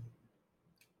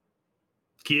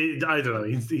don't know.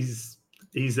 He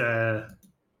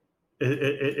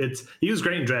was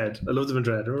great in Dread. I loved him in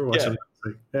Dread. I remember watching him.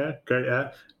 Yeah, great.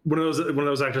 Yeah, one of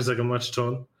those actors I can watch a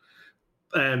ton.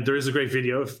 There is a great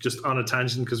video, just on a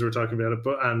tangent because we're talking about it.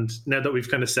 And now that we've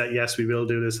kind of said yes, we will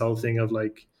do this whole thing of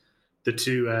like the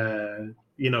two.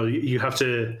 You have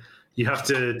to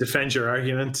defend your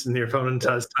argument, and your opponent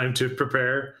has time to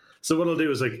prepare. So what I'll do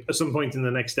is, like, at some point in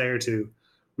the next day or two,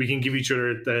 we can give each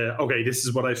other this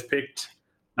is what I've picked,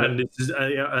 and this is,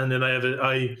 and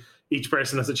then each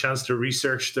person has a chance to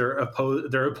research their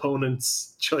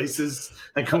opponent's choices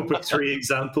and come up with 3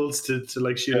 examples to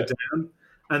like shoot it down,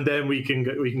 and then we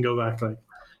can go back like.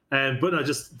 But no,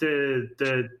 just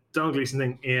the Donald Gleeson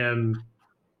thing.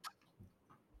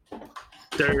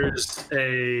 There's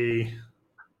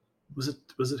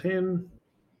was it him?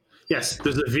 Yes,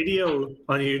 there's a video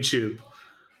on YouTube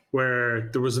where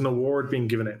there was an award being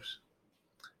given out,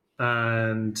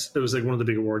 and it was like one of the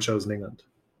big award shows in England.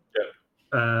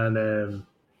 And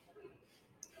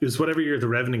it was whatever year The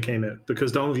Revenant came out,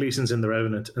 because Donald Gleeson's in The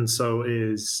Revenant, and so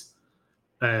is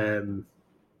Tom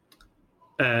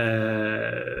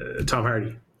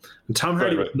Hardy. And Tom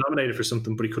Hardy was nominated for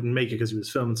something, but he couldn't make it because he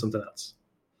was filming something else.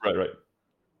 Right.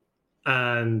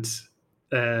 And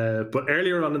but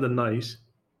earlier on in the night,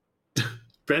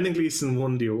 Brendan Gleeson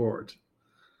won the award,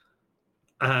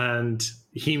 and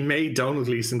he made Donald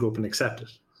Gleeson go up and accept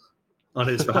it on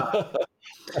his behalf.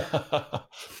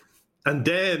 And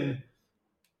then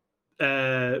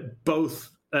the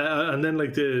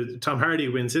Tom Hardy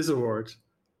wins his award,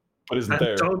 but isn't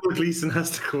there? Donald Gleeson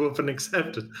has to go up and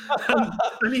accept it,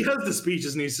 and he has the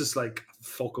speeches, and he's just like,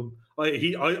 "Fuck him!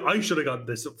 I should have got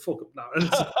this. Fuck him now!" And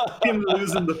it's him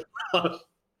losing the plot.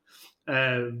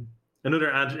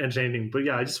 Another entertaining, but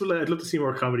yeah, I'd love to see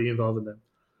more comedy involved in them.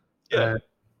 Yeah,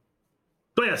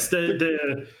 but yes,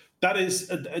 that is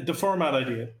the format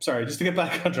idea. Sorry, just to get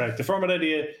back on track. The format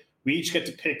idea: we each get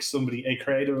to pick somebody, a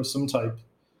creator of some type,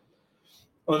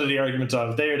 under the argument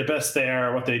of they are the best they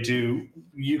are, what they do.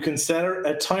 You can set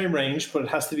a time range, but it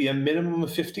has to be a minimum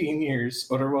of 15 years.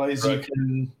 Otherwise,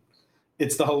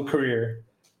 it's the whole career.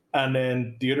 And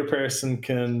then the other person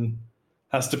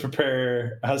has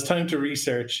time to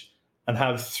research and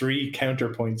have 3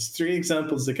 counterpoints, 3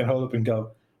 examples they can hold up and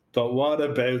go, but what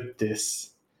about this?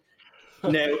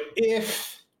 Now,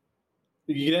 if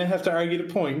you don't have to argue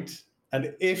the point,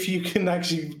 and if you can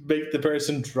actually make the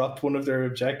person drop one of their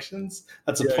objections,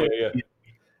 that's a point. Yeah.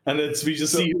 And we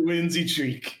just see who wins each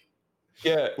week.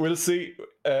 Yeah, we'll see.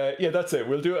 That's it.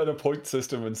 We'll do it on a point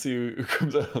system and see who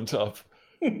comes out on top.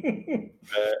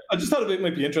 I just thought it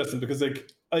might be interesting because,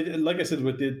 like I said,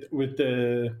 with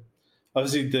the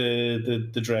obviously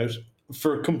the drought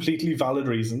for completely valid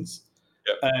reasons.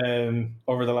 Yep.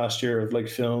 Over the last year of like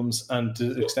films and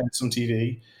to extend some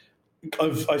TV,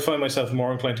 I find myself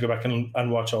more inclined to go back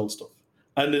and watch old stuff.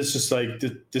 And it's just like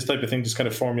this type of thing just kind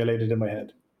of formulated in my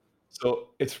head. So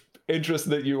it's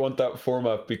interesting that you want that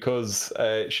format because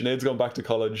Sinead's gone back to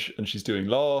college and she's doing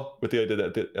law with the idea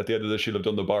that at the end of this she'll have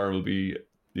done the bar and will be,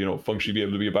 functionally be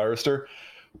able to be a barrister.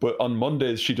 But on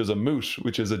Mondays she does a moot,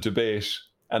 which is a debate,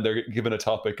 and they're given a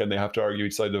topic and they have to argue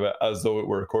each side of it as though it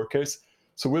were a court case.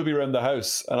 So we'll be around the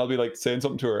house and I'll be like saying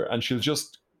something to her and she'll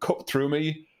just cut through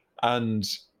me and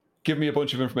give me a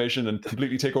bunch of information and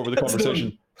completely take over the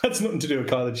conversation. That's nothing to do with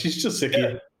college. She's just sick of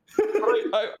you.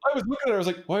 I was looking at her, I was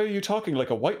like, why are you talking like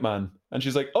a white man? And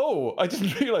she's like, oh, I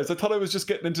didn't realize. I thought I was just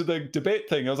getting into the debate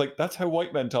thing. I was like, that's how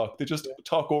white men talk. They just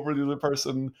talk over the other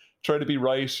person, try to be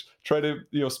right, try to,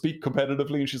 speak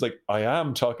competitively. And she's like, I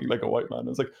am talking like a white man. I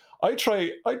was like, I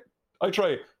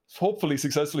try hopefully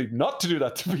successfully not to do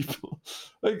that to people.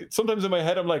 Like sometimes in my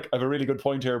head I'm like, I have a really good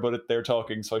point here, but they're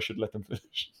talking, so I should let them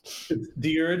finish.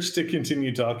 The urge to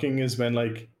continue talking is when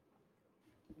I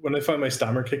find my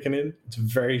stammer kicking in. It's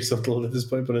very subtle at this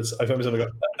point, but I find myself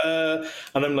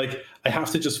and I'm like, I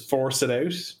have to just force it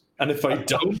out. And if I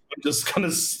don't, I'm just kind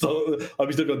of I'll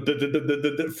be still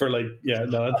going for like, yeah,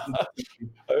 no.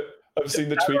 I've seen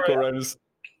the tweet go around,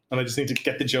 and I just need to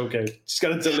get the joke out. Just got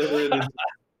to deliver it.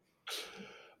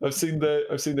 I've seen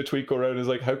the tweet go around. Is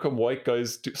like, how come white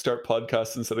guys start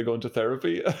podcasts instead of going to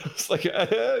therapy? It's like, I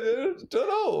don't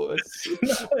know.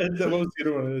 What was the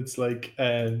other one? It's like,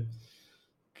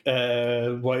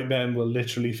 white men will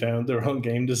literally found their own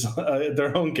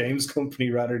their own games company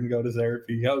rather than go to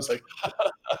therapy. I was like,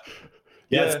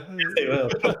 yes, they will.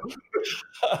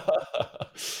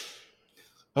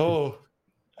 Oh.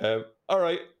 All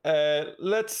right.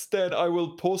 Let's then. I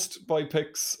will post my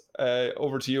picks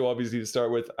over to you, obviously, to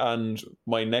start with, and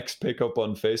my next pick up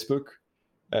on Facebook,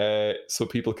 so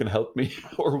people can help me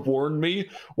or warn me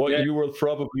what you will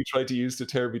probably try to use to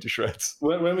tear me to shreds.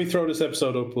 When we throw this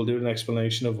episode up, we'll do an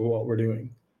explanation of what we're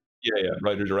doing. Yeah.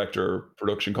 Writer, director,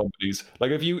 production companies.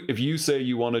 Like if you say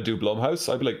you want to do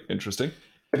Blumhouse, I'd be like, interesting.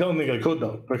 I don't think I could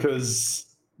though, because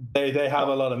they have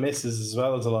a lot of misses as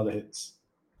well as a lot of hits.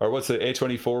 Or what's it,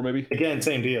 A24 maybe? Again,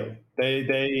 same deal.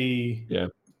 They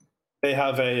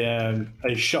have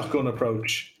a shotgun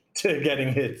approach to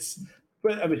getting hits,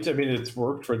 but I mean it's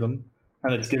worked for them,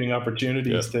 and it's giving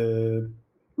opportunities to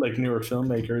like newer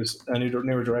filmmakers and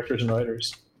newer directors and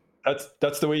writers.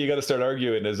 That's the way you got to start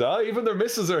arguing. Is even their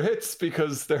misses are hits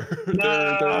because they're no.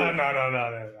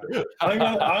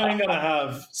 I'm gonna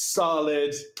have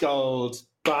solid gold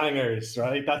bangers,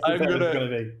 right? That's what it's gonna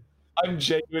be. I'm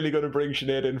genuinely going to bring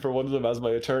Sinead in for one of them as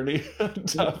my attorney and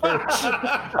have her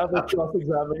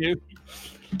cross-examine you.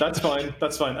 That's fine.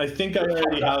 I think I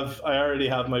already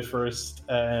have my first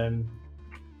creative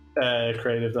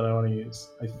that I want to use.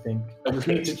 I think I just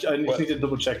need to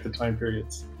double check the time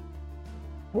periods.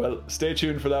 Well, stay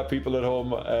tuned for that, people at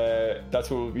home.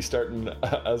 That's what we'll be starting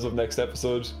as of next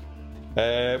episode.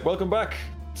 Welcome back.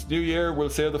 It's New Year. We'll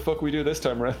see how the fuck we do this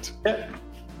time around.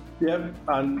 Yep.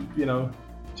 And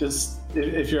just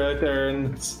if you're out there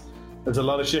and there's a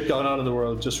lot of shit going on in the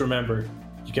world, just remember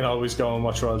you can always go and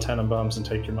watch Royal Tenenbaums and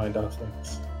take your mind off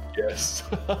things. Yes.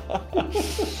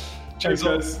 Cheers,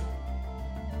 guys.